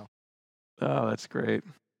precision now. Oh, that's great.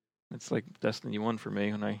 It's like Destiny 1 for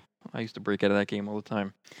me when I used to break out of that game all the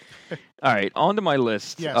time. All right, on to my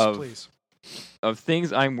list Yes, please. of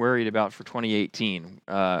things I'm worried about for 2018.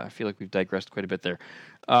 I feel like we've digressed quite a bit there.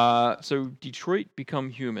 So Detroit Become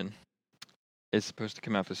Human is supposed to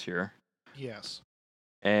come out this year. Yes.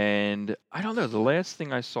 And I don't know, the last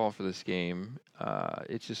thing I saw for this game,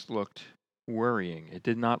 it just looked worrying. It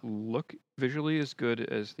did not look visually as good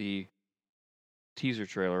as the teaser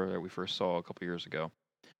trailer that we first saw a couple years ago.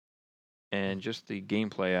 And just the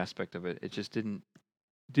gameplay aspect of it, it just didn't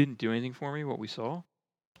do anything for me what we saw.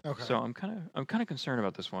 Okay. So I'm kind of concerned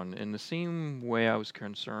about this one in the same way I was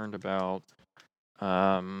concerned about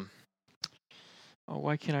why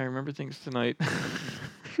can't I remember things tonight?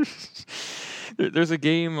 There's a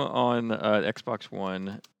game on Xbox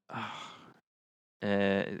One.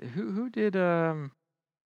 Who did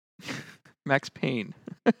Max Payne?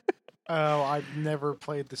 Oh, I've never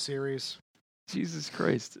played the series. Jesus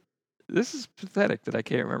Christ. This is pathetic that I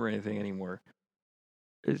can't remember anything anymore.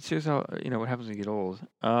 It shows how what happens when you get old.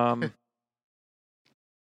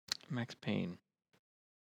 Max Payne.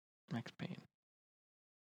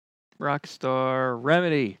 Rockstar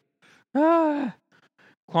Remedy.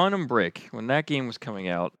 Quantum Break. When that game was coming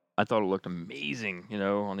out, I thought it looked amazing,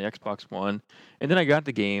 on the Xbox One. And then I got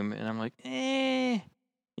the game, and I'm like, it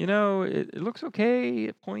looks okay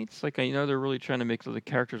at points. Like, they're really trying to make the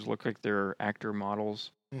characters look like they're actor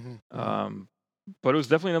models. Mm-hmm. But it was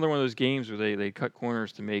definitely another one of those games where they cut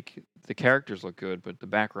corners to make the characters look good, but the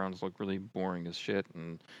backgrounds look really boring as shit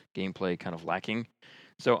and gameplay kind of lacking.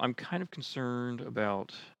 So I'm kind of concerned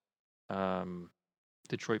about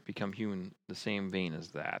Detroit Become Human, the same vein as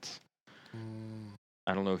that.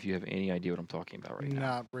 I don't know if you have any idea what I'm talking about right now.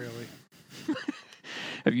 Not really.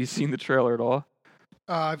 Have you seen the trailer at all?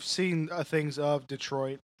 I've seen things of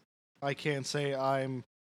Detroit. I can't say I'm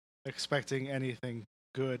expecting anything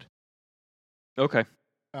good. Okay.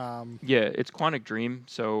 Yeah, it's Quantic Dream,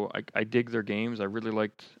 so I dig their games. I really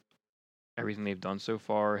liked everything they've done so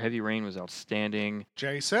far. Heavy Rain was outstanding.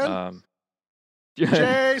 Jason?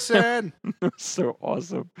 Jason! So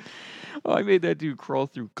awesome. Oh, I made that dude crawl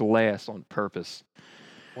through glass on purpose.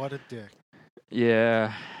 What a dick.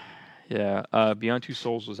 Yeah. Beyond Two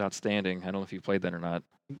Souls was outstanding. I don't know if you played that or not.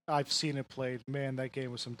 I've seen it played. Man, that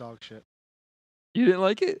game was some dog shit. You didn't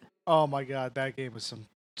like it? Oh my god, that game was some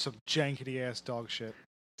jankety ass dog shit.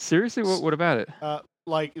 Seriously, what about it?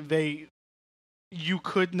 You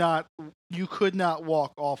could not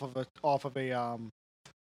walk off of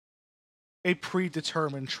a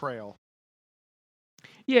predetermined trail.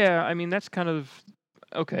 Yeah, I mean that's kind of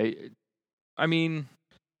okay. I mean,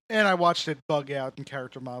 and I watched it bug out and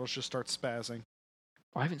character models just start spazzing.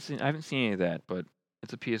 I haven't seen any of that, but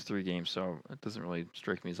it's a PS3 game, so it doesn't really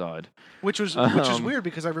strike me as odd. Which is weird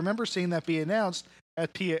because I remember seeing that be announced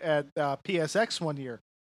at PSX one year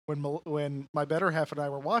when my better half and I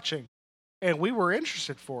were watching, and we were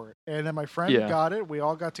interested for it. And then my friend got it. We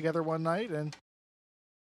all got together one night and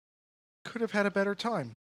could have had a better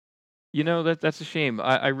time. That's a shame.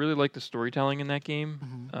 I really like the storytelling in that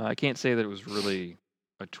game. Mm-hmm. I can't say that it was really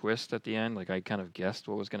a twist at the end. Like I kind of guessed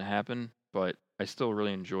what was going to happen, but I still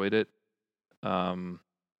really enjoyed it. But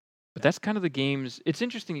that's kind of the games. It's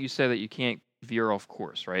interesting you say that you can't veer off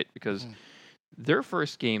course, right? Because their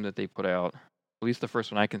first game that they put out, at least the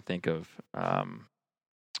first one I can think of,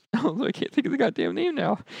 although I can't think of the goddamn name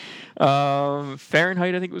now.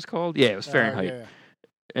 Fahrenheit, I think it was called. Yeah, it was Fahrenheit. Yeah.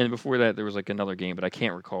 And before that, there was like another game, but I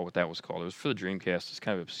can't recall what that was called. It was for the Dreamcast. It's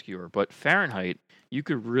kind of obscure. But Fahrenheit, you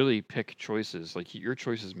could really pick choices. Like your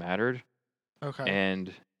choices mattered. Okay.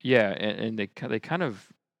 And yeah, and they kind of,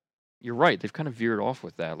 you're right. They've kind of veered off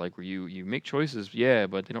with that. Like where you make choices, yeah,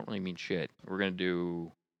 but they don't really mean shit. We're gonna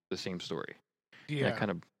do the same story. Yeah. That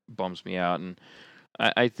kind of bums me out. And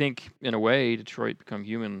I think in a way, Detroit Become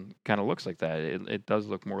Human kind of looks like that. It does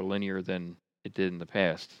look more linear than it did in the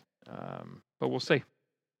past. But we'll see.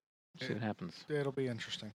 See what happens. It'll be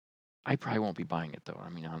interesting. I probably won't be buying it though. I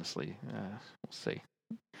mean, honestly, we'll see.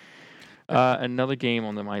 Another game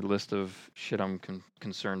on my list of shit I'm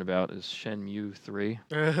concerned about is Shenmue 3.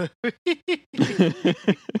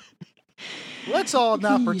 Let's all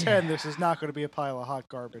not pretend this is not going to be a pile of hot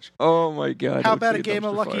garbage. Oh my god! How about a game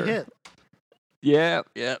of Lucky Hit? Yeah.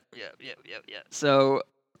 So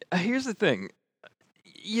here's the thing.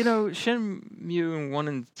 Shenmue 1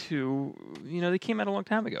 and 2, they came out a long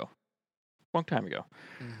time ago.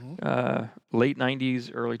 Mm-hmm. Late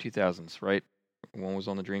 90s, early 2000s, right? One was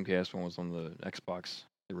on the Dreamcast, one was on the Xbox,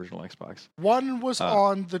 the original Xbox. One was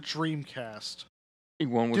on the Dreamcast.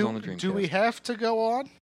 One was on the Dreamcast. Do we have to go on?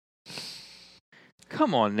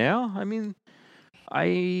 Come on now. I mean,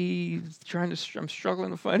 I'm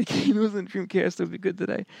struggling to find a game that was on Dreamcast that would be good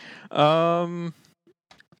today.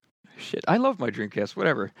 Shit, I love my Dreamcast.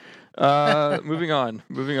 Whatever. Moving on.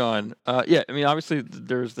 Yeah, I mean, obviously,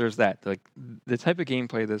 there's that. Like the type of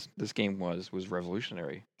gameplay this game was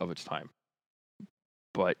revolutionary of its time.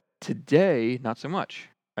 But today, not so much.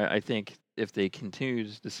 I think if they continue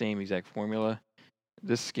the same exact formula,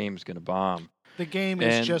 this game's going to bomb. The game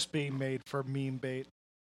is just being made for meme bait.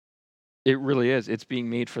 It really is. It's being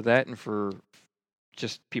made for that and for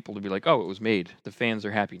just people to be like, oh, it was made. The fans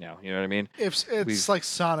are happy now. You know what I mean? It's like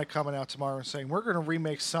Sonic coming out tomorrow and saying, we're going to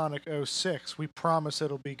remake Sonic 06. We promise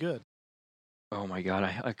it'll be good. Oh my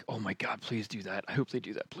god! Oh my god! Please do that. I hope they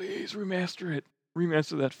do that. Please remaster it.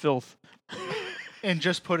 Remaster that filth. And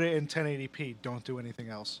just put it in 1080p. Don't do anything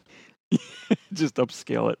else. Just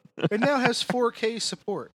upscale it. It now has 4K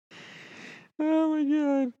support. Oh my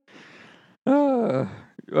god.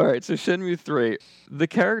 All right, so Shenmue 3. The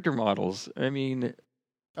character models. I mean,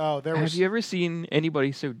 have you ever seen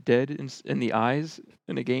anybody so dead in the eyes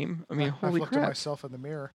in a game? I mean, holy crap. I've looked at myself in the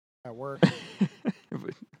mirror at work.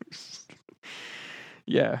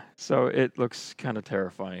 Yeah, so it looks kind of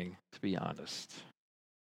terrifying, to be honest.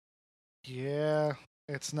 Yeah,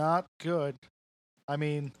 it's not good. I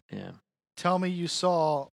mean, yeah. Tell me you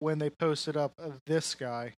saw when they posted up this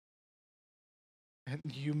guy, and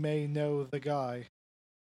you may know the guy.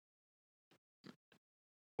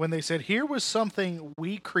 When they said, here was something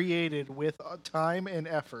we created with time and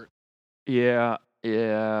effort. Yeah.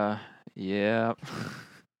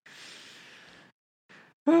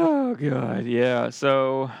 Oh god, yeah.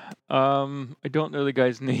 So, I don't know the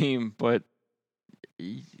guy's name, but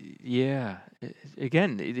yeah.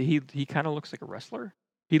 Again, he kind of looks like a wrestler.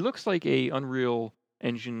 He looks like a Unreal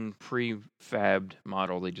Engine prefabbed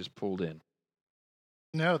model they just pulled in.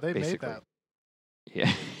 No, they made that.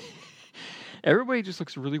 Yeah. Everybody just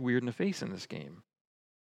looks really weird in the face in this game.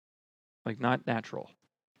 Like, not natural.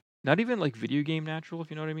 Not even like video game natural,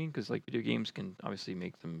 if you know what I mean, because like video games can obviously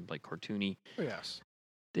make them like cartoony. Oh, yes.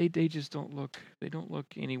 They just don't look. They don't look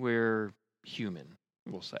anywhere human.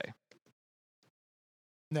 We'll say.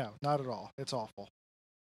 No, not at all. It's awful.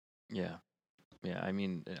 Yeah. I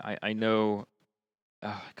mean, I know.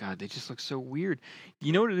 Oh god, they just look so weird.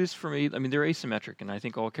 You know what it is for me? I mean, they're asymmetric, and I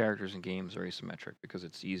think all characters in games are asymmetric because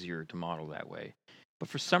it's easier to model that way. But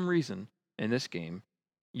for some reason, in this game,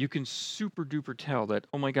 you can super duper tell that,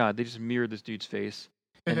 oh my god, they just mirrored this dude's face,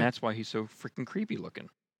 and that's why he's so freaking creepy looking.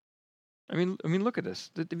 I mean, look at this.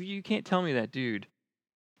 You can't tell me that dude.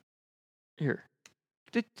 Here,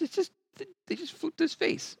 they just flipped his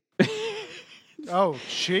face. Oh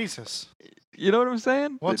Jesus! You know what I'm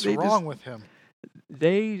saying? What's wrong with him?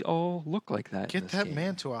 They all look like that. Get that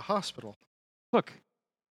man to a hospital. Look.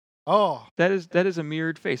 Oh, that is a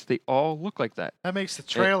mirrored face. They all look like that. That makes the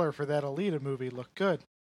trailer for that Alita movie look good.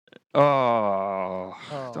 Oh,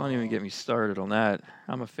 don't even get me started on that.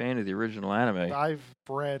 I'm a fan of the original anime. I've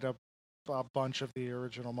read a bunch of the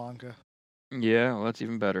original manga. Yeah, well, that's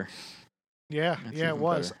even better. Yeah, it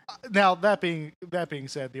was. Now that being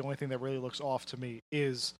said, the only thing that really looks off to me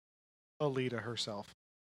is Alita herself.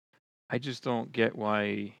 I just don't get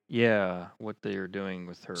why. Yeah, what they are doing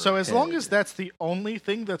with her. So as long as head. that's the only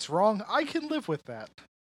thing that's wrong, I can live with that.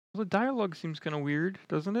 Well, the dialogue seems kind of weird,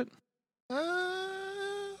 doesn't it?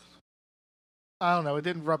 I don't know. It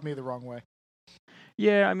didn't rub me the wrong way.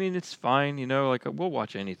 Yeah, I mean it's fine. Like we'll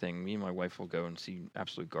watch anything. Me and my wife will go and see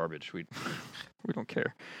absolute garbage. We we don't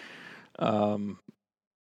care. Um,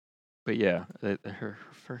 but yeah, her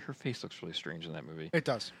face looks really strange in that movie. It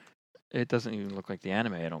does. It doesn't even look like the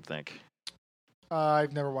anime. I don't think.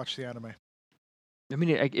 I've never watched the anime. I mean,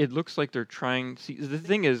 it looks like they're trying. See, the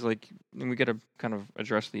thing is, like, and we got to kind of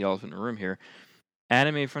address the elephant in the room here.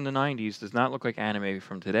 Anime from the '90s does not look like anime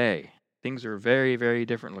from today. Things are very, very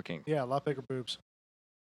different looking. Yeah, a lot bigger boobs.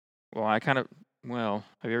 Well,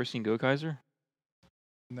 have you ever seen Go Kaiser?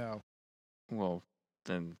 No. Well,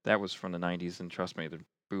 then that was from the '90s, and trust me, the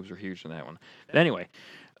boobs were huge in that one. But anyway,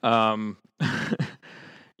 um,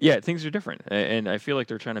 yeah, things are different, and I feel like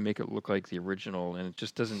they're trying to make it look like the original, and it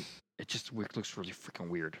just doesn't. It just looks really freaking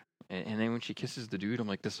weird. And then when she kisses the dude, I'm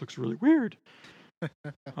like, this looks really weird.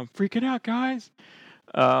 I'm freaking out, guys.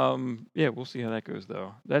 Yeah, we'll see how that goes,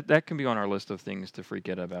 though. That can be on our list of things to freak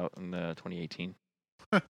out about in 2018.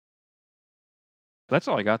 That's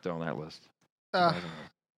all I got though on that list.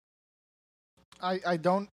 I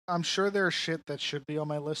don't. I'm sure there's shit that should be on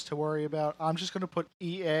my list to worry about. I'm just gonna put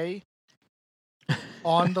EA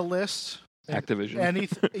on the list.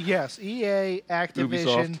 Activision. Yes, EA,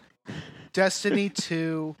 Activision, Ubisoft. Destiny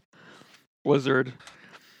 2, Blizzard.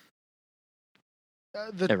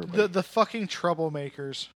 the fucking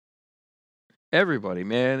troublemakers. Everybody,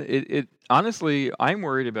 man. It honestly, I'm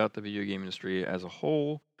worried about the video game industry as a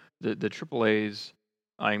whole. The AAAs,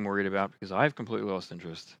 I'm worried about because I've completely lost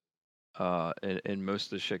interest in most of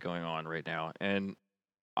the shit going on right now. And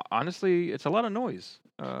honestly, it's a lot of noise.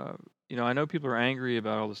 I know people are angry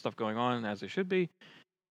about all the stuff going on, as they should be.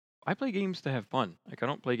 I play games to have fun. Like, I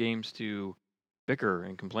don't play games to bicker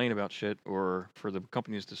and complain about shit or for the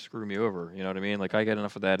companies to screw me over. You know what I mean? Like, I get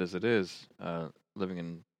enough of that as it is, living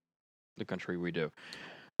in the country we do.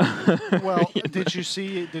 Well, You know? did you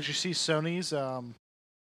see Sony's?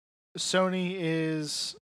 Sony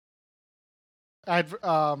is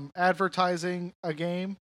advertising a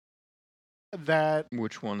game that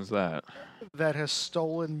Which one's that? has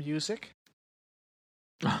stolen music,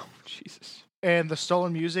 Oh, Jesus. and the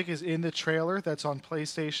stolen music is in the trailer that's on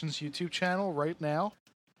PlayStation's YouTube channel right now.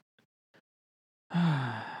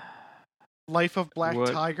 Life of Black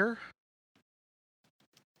What? Tiger.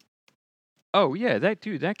 Oh yeah, that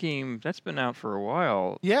game that's been out for a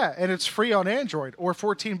while. Yeah, and it's free on Android or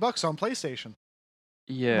 $14 on PlayStation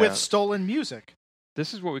Yeah, with stolen music.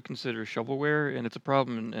 this is what we consider shovelware, and it's a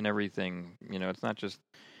problem in everything. It's not just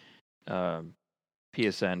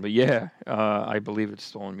PSN, but yeah, I believe it's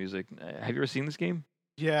stolen music. Have you ever seen this game?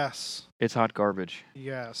 Yes. It's hot garbage.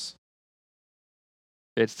 Yes.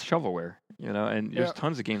 It's shovelware, and there's Yeah.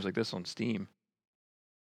 tons of games like this on Steam.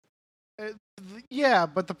 Yeah,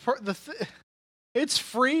 but it's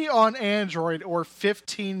free on Android or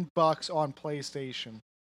 $15 on PlayStation,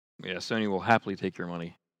 Yeah, Sony will happily take your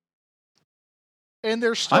money. and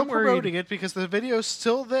they're still I'm worried- promoting it because the video's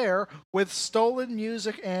still there with stolen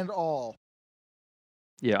music and all.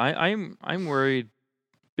 Yeah, I'm worried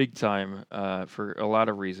big time for a lot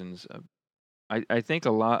of reasons. I think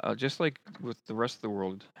a lot, just like with the rest of the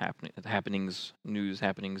world news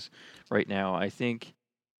happenings right now. I think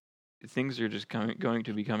things are just going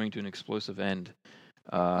to be coming to an explosive end.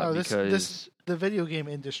 Because The video game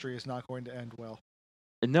industry is not going to end well.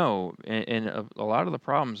 no, and a lot of the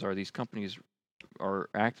problems are these companies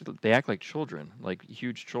they act like children, like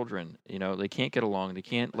huge children. They can't get along. They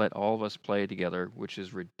can't let all of us play together, which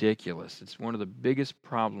is ridiculous. It's one of the biggest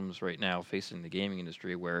problems right now facing the gaming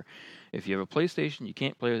industry, where if you have a PlayStation, you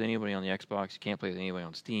can't play with anybody on the Xbox, you can't play with anybody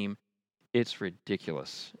on Steam. It's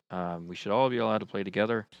ridiculous. We should all be allowed to play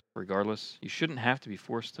together, regardless. You shouldn't have to be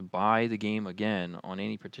forced to buy the game again on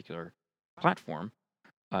any particular platform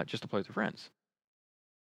just to play with your friends.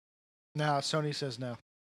 Now Sony says no.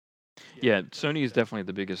 Yeah, Sony is definitely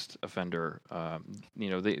the biggest offender.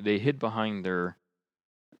 They hid behind their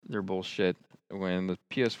bullshit when the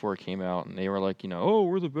PS4 came out, and they were like, oh,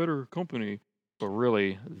 we're the better company, but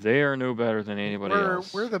really, they are no better than anybody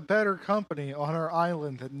else. We're the better company on our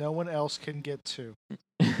island that no one else can get to.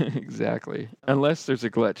 Exactly, unless there's a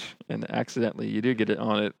glitch and accidentally you do get it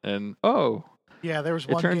on it, and yeah, there was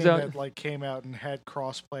one turns game out- that came out and had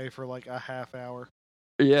crossplay for like a half hour.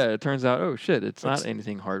 yeah, it turns out, oh shit, it's not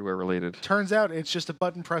anything hardware related. Turns out it's just a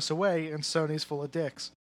button press away, and Sony's full of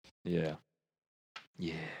dicks. Yeah.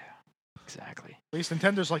 Exactly. At least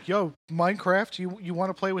Nintendo's like, yo, Minecraft, you want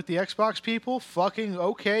to play with the Xbox people? Fucking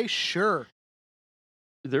okay, sure.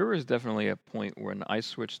 There was definitely a point when I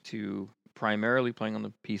switched to primarily playing on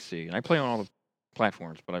the PC, and I play on all the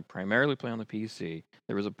platforms, but I primarily play on the PC.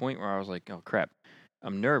 There was a point where I was like, "Oh crap,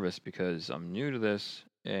 I'm nervous because I'm new to this,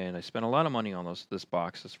 and I spent a lot of money on this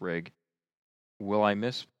box, this rig. Will I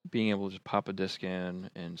miss being able to just pop a disc in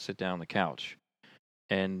and sit down on the couch?"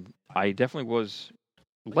 And I definitely was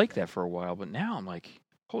like that for a while, but now I'm like,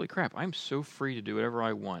 "Holy crap, I'm so free to do whatever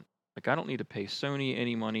I want. Like I don't need to pay Sony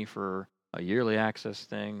any money for a yearly access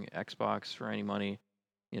thing, Xbox for any money.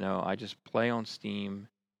 I just play on Steam.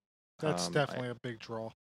 That's Um, definitely a big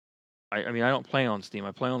draw. I mean, I don't play on Steam.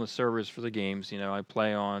 I play on the servers for the games. I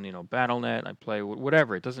play on, BattleNet. I play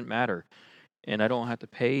whatever. It doesn't matter. And I don't have to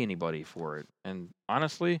pay anybody for it. And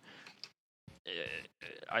honestly,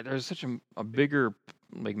 there's such a bigger,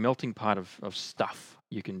 like, melting pot of stuff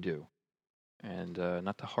you can do. And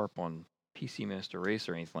not to harp on PC Master Race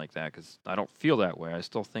or anything like that, because I don't feel that way. I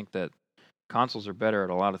still think that consoles are better at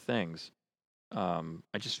a lot of things.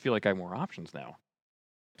 I just feel like I have more options now.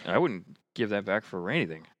 And I wouldn't give that back for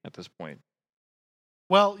anything at this point.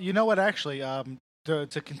 Well, you know what? Actually,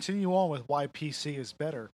 to continue on with why PC is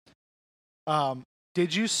better.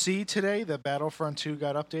 Did you see today that Battlefront 2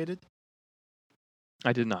 got updated?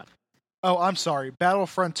 I did not. Oh, I'm sorry.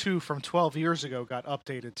 Battlefront 2 from 12 years ago got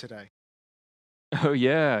updated today. Oh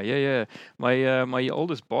yeah. My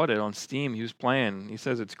oldest bought it on Steam. He was playing. He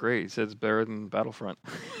says it's great. He says it's better than Battlefront.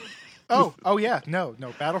 Oh yeah. No.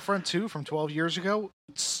 Battlefront 2 from 12 years ago,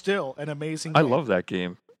 still an amazing game. I love that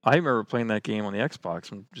game. I remember playing that game on the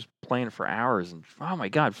Xbox and just playing for hours. And oh my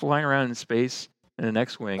god, flying around in space in an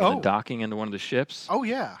X-wing and then docking into one of the ships. Oh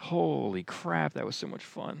yeah. Holy crap, that was so much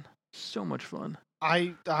fun. So much fun.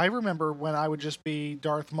 I remember when I would just be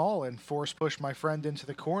Darth Maul and force push my friend into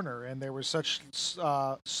the corner, and there was such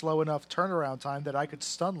slow enough turnaround time that I could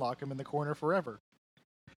stun lock him in the corner forever.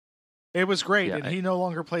 It was great, Yeah, and he no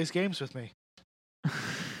longer plays games with me.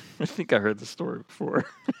 I think I heard the story before.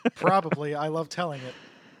 Probably. I love telling it.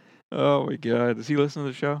 Oh my god. Does he listen to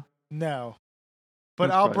the show? No. But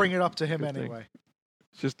That's I'll probably bring it up to a him good thing. anyway.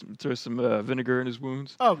 Just throw some vinegar in his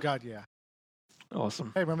wounds. Oh, God, yeah.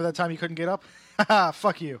 Awesome. Hey, remember that time you couldn't get up? Haha,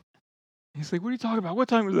 fuck you. He's like, what are you talking about? What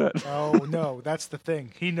time was that? Oh, no, that's the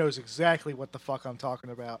thing. He knows exactly what the fuck I'm talking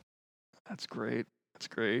about. That's great. That's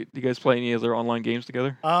great. Do you guys play any other online games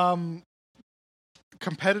together?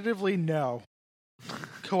 Competitively, no.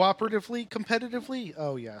 Cooperatively, competitively,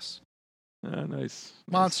 oh, yes. Nice.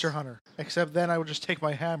 Monster Hunter. Except then I would just take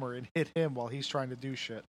my hammer and hit him while he's trying to do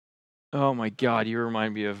shit. Oh my god, you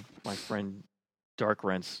remind me of my friend Dark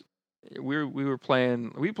Rents. We were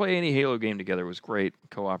playing. We play any Halo game together. It was great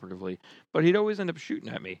cooperatively, but he'd always end up shooting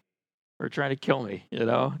at me or trying to kill me.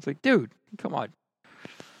 It's like, dude, come on,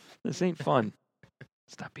 this ain't fun.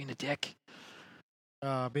 Stop being a dick.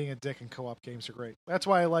 Being a dick in co-op games are great. That's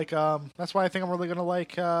why I like. That's why I think I'm really gonna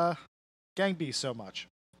like Gang Beasts so much.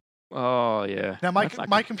 Oh yeah. Now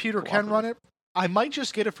my computer can run it. I might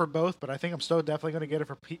just get it for both, but I think I'm still definitely going to get it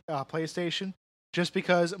for PlayStation, just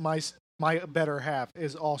because my better half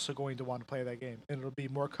is also going to want to play that game, and it'll be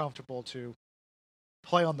more comfortable to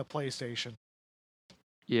play on the PlayStation.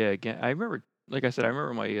 Yeah, again, I remember. Like I said, I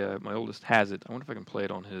remember my oldest has it. I wonder if I can play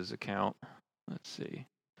it on his account. Let's see.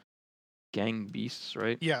 Gang Beasts,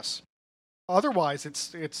 right? Yes. Otherwise,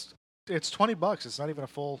 it's $20. It's not even a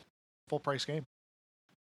full price game.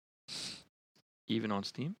 Even on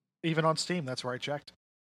Steam? Even on Steam, that's where I checked.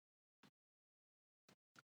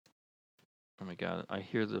 Oh my god, I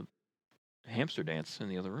hear the hamster dance in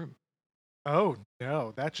the other room. Oh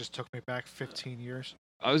no, that just took me back 15 years.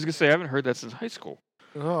 I was gonna say I haven't heard that since high school.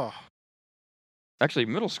 Ugh. Actually,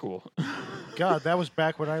 middle school. God, that was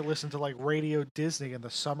back when I listened to like Radio Disney in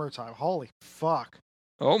the summertime. Holy fuck.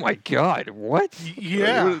 Oh my god, what?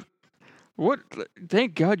 Yeah. What?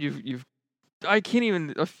 Thank God you've. I can't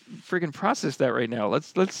even freaking process that right now.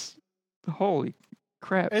 Let's. Holy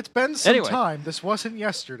crap! It's been some time. This wasn't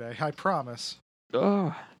yesterday. I promise.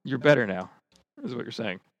 Oh, you're better now. Is what you're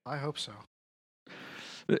saying. I hope so.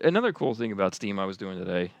 Another cool thing about Steam I was doing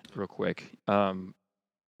today, real quick.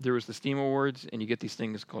 There was the Steam Awards, and you get these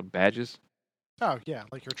things called badges. Oh yeah,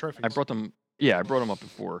 like your trophies. I brought them. Yeah, I brought them up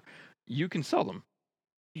before. You can sell them.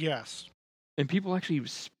 Yes. And people actually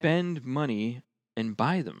spend money and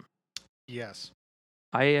buy them. Yes.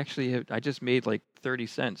 I just made like 30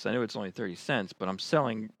 cents. I know it's only 30 cents, but I'm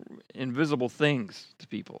selling invisible things to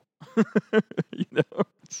people.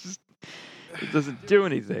 It's just, it doesn't do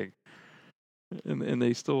anything. And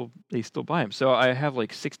they still buy them. So I have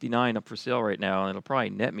like 69 up for sale right now, and it'll probably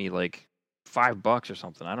net me like $5 or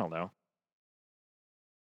something. I don't know.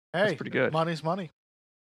 Hey, pretty good. money's money.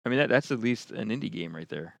 I mean, that's at least an indie game right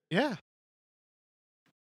there. Yeah.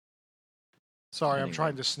 Sorry, I'm Anyway.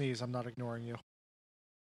 trying to sneeze. I'm not ignoring you.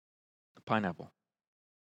 Pineapple.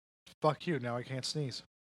 Fuck you. Now I can't sneeze.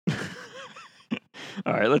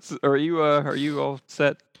 All right, are you all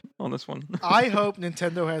set on this one? I hope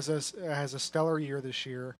Nintendo has a stellar year this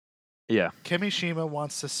year. Yeah. Kimishima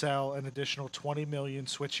wants to sell an additional 20 million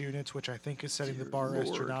Switch units, which I think is setting the bar Lord.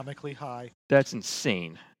 astronomically high. That's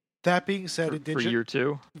insane. That being said, For year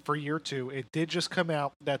two? For year two, it did just come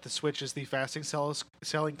out that the Switch is the fastest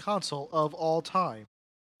selling console of all time,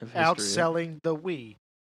 Of history, outselling the Wii.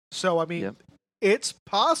 So, I mean, Yep. it's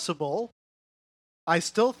possible. I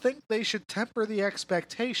still think they should temper the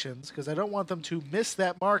expectations because I don't want them to miss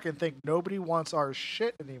that mark and think nobody wants our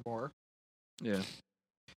shit anymore. Yeah.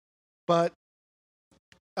 But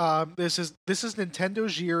this is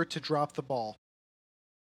Nintendo's year to drop the ball.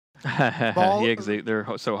 Yeah, because they're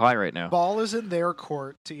so high right now. Ball is in their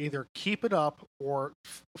court to either keep it up or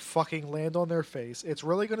fucking land on their face. It's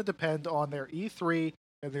really going to depend on their E3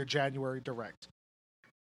 and their January Direct.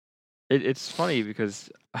 It's funny because,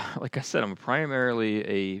 like I said, I'm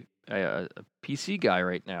primarily a PC guy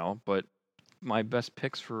right now, but my best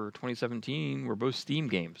picks for 2017 were both Steam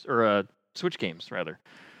games, or Switch games, rather.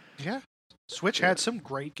 Yeah. Switch had some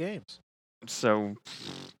great games. So,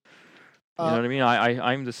 you know what I mean?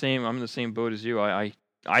 I'm the same. I'm in the same boat as you. I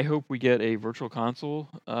hope we get a virtual console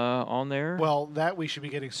on there. Well, that we should be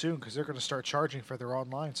getting soon because they're going to start charging for their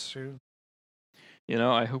online soon. You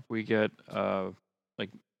know, I hope we get like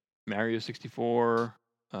Mario 64,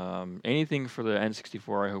 anything for the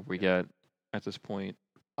N64. I hope we get at this point.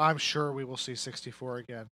 I'm sure we will see 64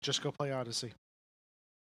 again. Just go play Odyssey.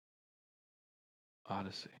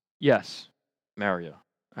 Odyssey. Yes, Mario.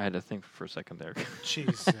 I had to think for a second there.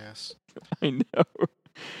 Jesus. I know.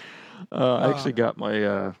 I actually got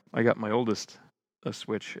my oldest a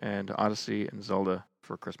Switch and Odyssey and Zelda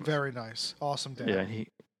for Christmas. Very nice. Awesome day.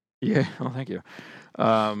 Yeah, well, thank you.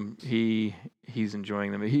 He's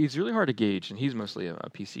enjoying them. He's really hard to gauge, and he's mostly a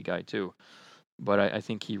PC guy too. But I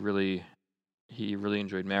think he really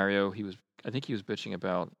enjoyed Mario. I think he was bitching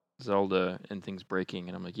about Zelda and things breaking,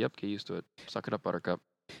 and I'm like, yep, get used to it. Suck it up, Buttercup.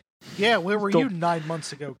 Yeah, where were you 9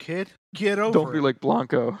 months ago, kid? Get over it. Don't be like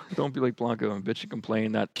Blanco. Don't be like Blanco and bitch and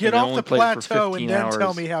complain that get they off only the played for plateau 15 and then hours.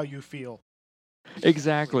 tell me how you feel.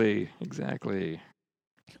 Exactly.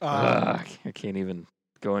 I can't even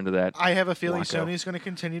go into that. I have a feeling Blanco. Sony's going to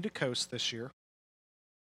continue to coast this year.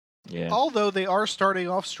 Yeah. Although they are starting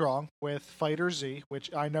off strong with Fighter Z,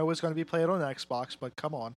 which I know is going to be played on Xbox, but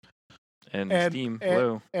come on. And Steam.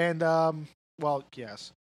 And, Hello. well,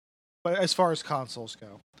 yes. But as far as consoles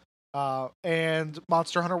go. And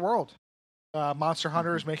Monster Hunter World. Monster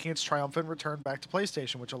Hunter is making its triumphant return back to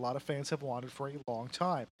PlayStation, which a lot of fans have wanted for a long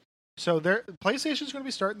time. So PlayStation's going to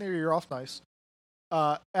be starting their year off nice.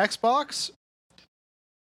 Xbox.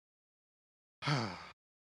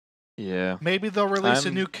 Yeah. Maybe they'll release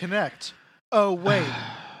a new Kinect. Oh wait.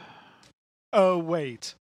 Oh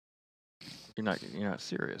wait. You're not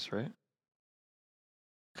serious, right?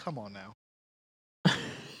 Come on now.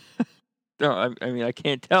 No, I mean I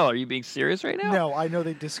can't tell. Are you being serious right now? No, I know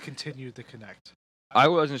they discontinued the Kinect. I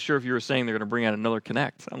wasn't sure if you were saying they're going to bring out another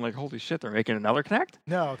Kinect. I'm like, holy shit, they're making another Kinect?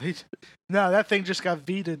 No, that thing just got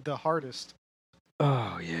vetoed the hardest.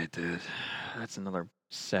 Oh yeah, it did. That's another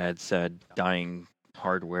sad, dying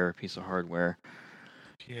piece of hardware.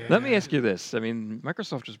 Yeah. Let me ask you this. I mean,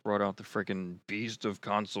 Microsoft just brought out the freaking beast of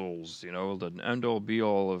consoles, the end-all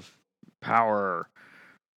be-all of power.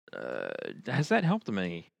 Has that helped them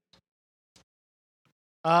any?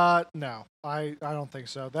 No, I don't think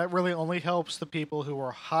so. That really only helps the people who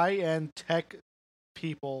are high-end tech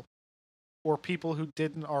people or people who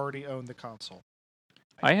didn't already own the console.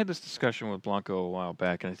 I had this discussion with Blanco a while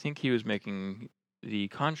back, and I think he was making the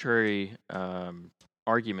contrary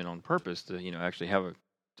argument on purpose to, actually have a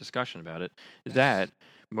discussion about it, that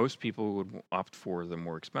most people would opt for the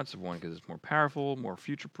more expensive one because it's more powerful, more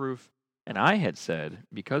future-proof. And I had said,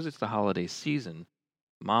 because it's the holiday season,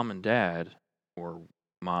 mom and dad, or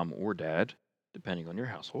mom or dad, depending on your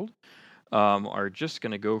household, are just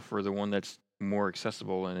going to go for the one that's more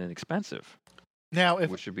accessible and inexpensive. Now,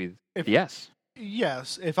 which would be yes.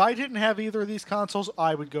 Yes, if I didn't have either of these consoles,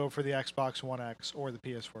 I would go for the Xbox One X or the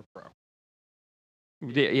PS4 Pro.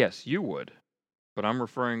 Yes, you would. But I'm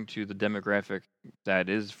referring to the demographic that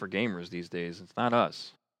is for gamers these days. It's not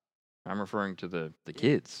us. I'm referring to the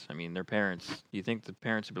kids. I mean, their parents. You think the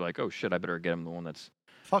parents would be like, oh shit, I better get them the one that's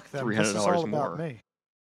fuck them. $300 this is all more. About me.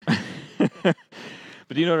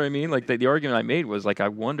 But you know what I mean? Like the argument I made was like, I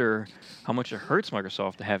wonder how much it hurts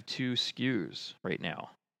Microsoft to have two SKUs right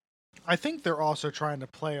now. I think they're also trying to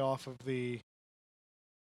play off of the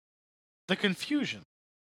confusion.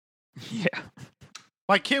 Yeah.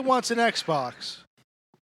 My kid wants an Xbox.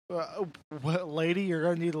 What, lady, you're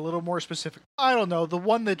going to need a little more specific. I don't know, the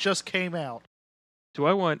one that just came out. Do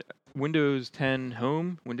I want Windows 10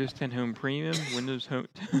 Home, Windows 10 Home Premium, Windows Home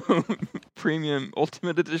Premium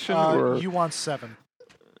Ultimate Edition, or you want 7?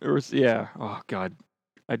 Yeah. Oh God,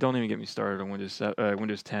 don't even get me started on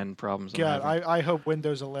Windows 10 problems. God, I hope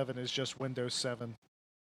Windows 11 is just Windows 7.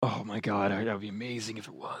 Oh my God, that would be amazing if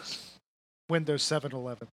it was. Windows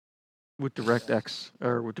 7.11. With DirectX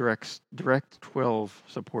or with Direct 12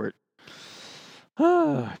 support.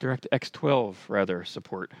 DirectX 12 rather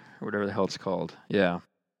support, or whatever the hell it's called. Yeah.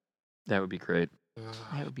 That would be great.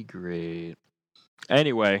 That would be great.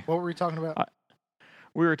 Anyway. What were we talking about?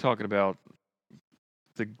 We were talking about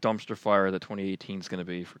the dumpster fire that 2018 is going to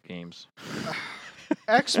be for games.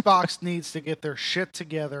 Xbox needs to get their shit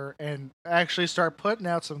together and actually start putting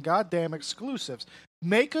out some goddamn exclusives.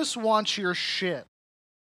 Make us want your shit.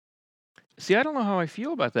 See, I don't know how I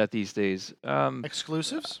feel about that these days.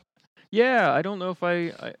 Exclusives? Yeah, I don't know if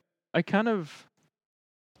I kind of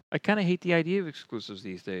hate the idea of exclusives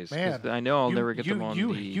these days. Man, I know I'll never get them on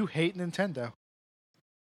You hate Nintendo.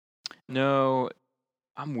 No,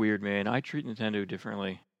 I'm weird, man. I treat Nintendo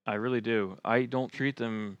differently. I really do. I don't treat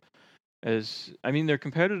them as... I mean, they're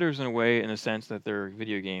competitors in a way, in a sense that they're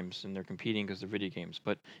video games, and they're competing because they're video games,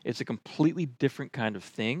 but it's a completely different kind of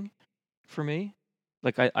thing for me.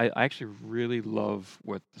 Like, I actually really love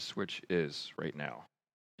what the Switch is right now,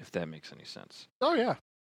 if that makes any sense. Oh, yeah.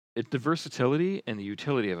 The versatility and the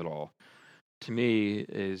utility of it all, to me,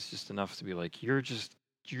 is just enough to be like, you're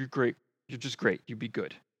great. You're just great. You be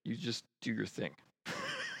good. You just do your thing.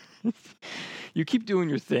 You keep doing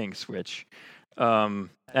your thing, Switch.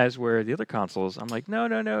 As where the other consoles, I'm like, no,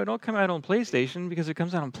 don't come out on PlayStation, because if it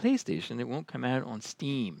comes out on PlayStation, it won't come out on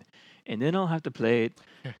Steam. And then I'll have to play it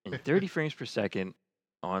in 30 frames per second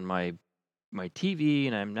on my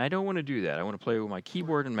TV, and I don't want to do that. I want to play with my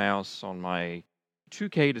keyboard and mouse on my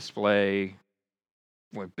 2K display,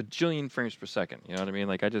 with bajillion frames per second. You know what I mean?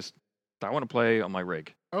 Like, I want to play on my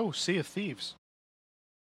rig. Oh, Sea of Thieves.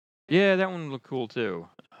 Yeah, that one looked cool too.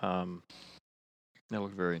 That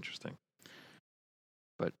looked very interesting.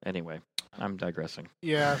 But anyway, I'm digressing.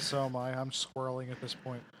 Yeah, so am I. I'm squirreling at this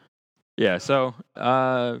point. Yeah, so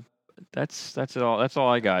that's it all. That's all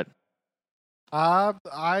I got.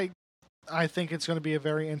 I think it's going to be a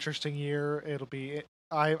very interesting year. It'll be.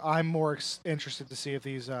 I'm more interested to see if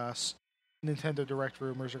these Nintendo Direct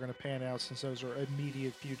rumors are going to pan out, since those are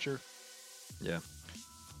immediate future. Yeah.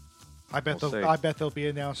 I bet they'll be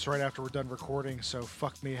announced right after we're done recording. So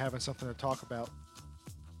fuck me having something to talk about.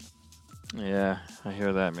 Yeah, I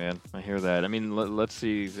hear that, man. I hear that. I mean, let's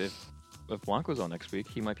see if Blanco's on next week.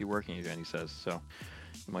 He might be working again, he says. So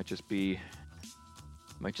it might just be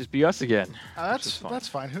us again. That's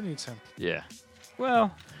fine. Who needs him? Yeah.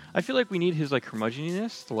 Well, I feel like we need his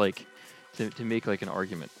curmudgeoniness to make like an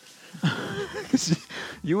argument.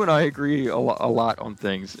 You and I agree a lot on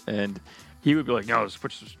things, and he would be like, "No,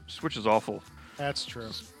 Switch is awful." That's true.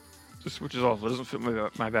 The Switch is awful. It doesn't fit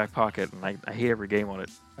my back pocket, and I hate every game on it.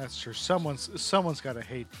 That's true. Someone's got to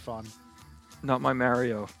hate fun. Not my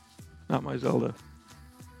Mario. Not my Zelda.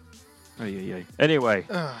 Oh yeah. Anyway,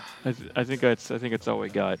 I think that's all we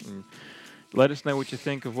got. And let us know what you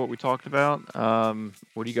think of what we talked about.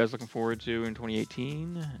 What are you guys looking forward to in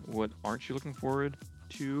 2018? What aren't you looking forward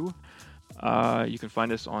to? You can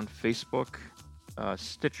find us on Facebook,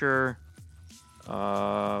 Stitcher,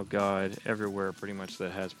 everywhere pretty much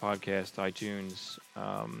that has podcasts, iTunes.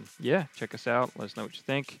 Yeah, check us out. Let us know what you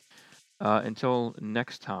think. Until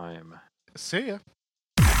next time. See ya.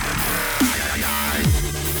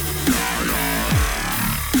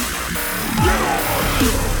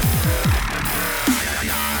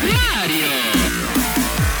 Mario!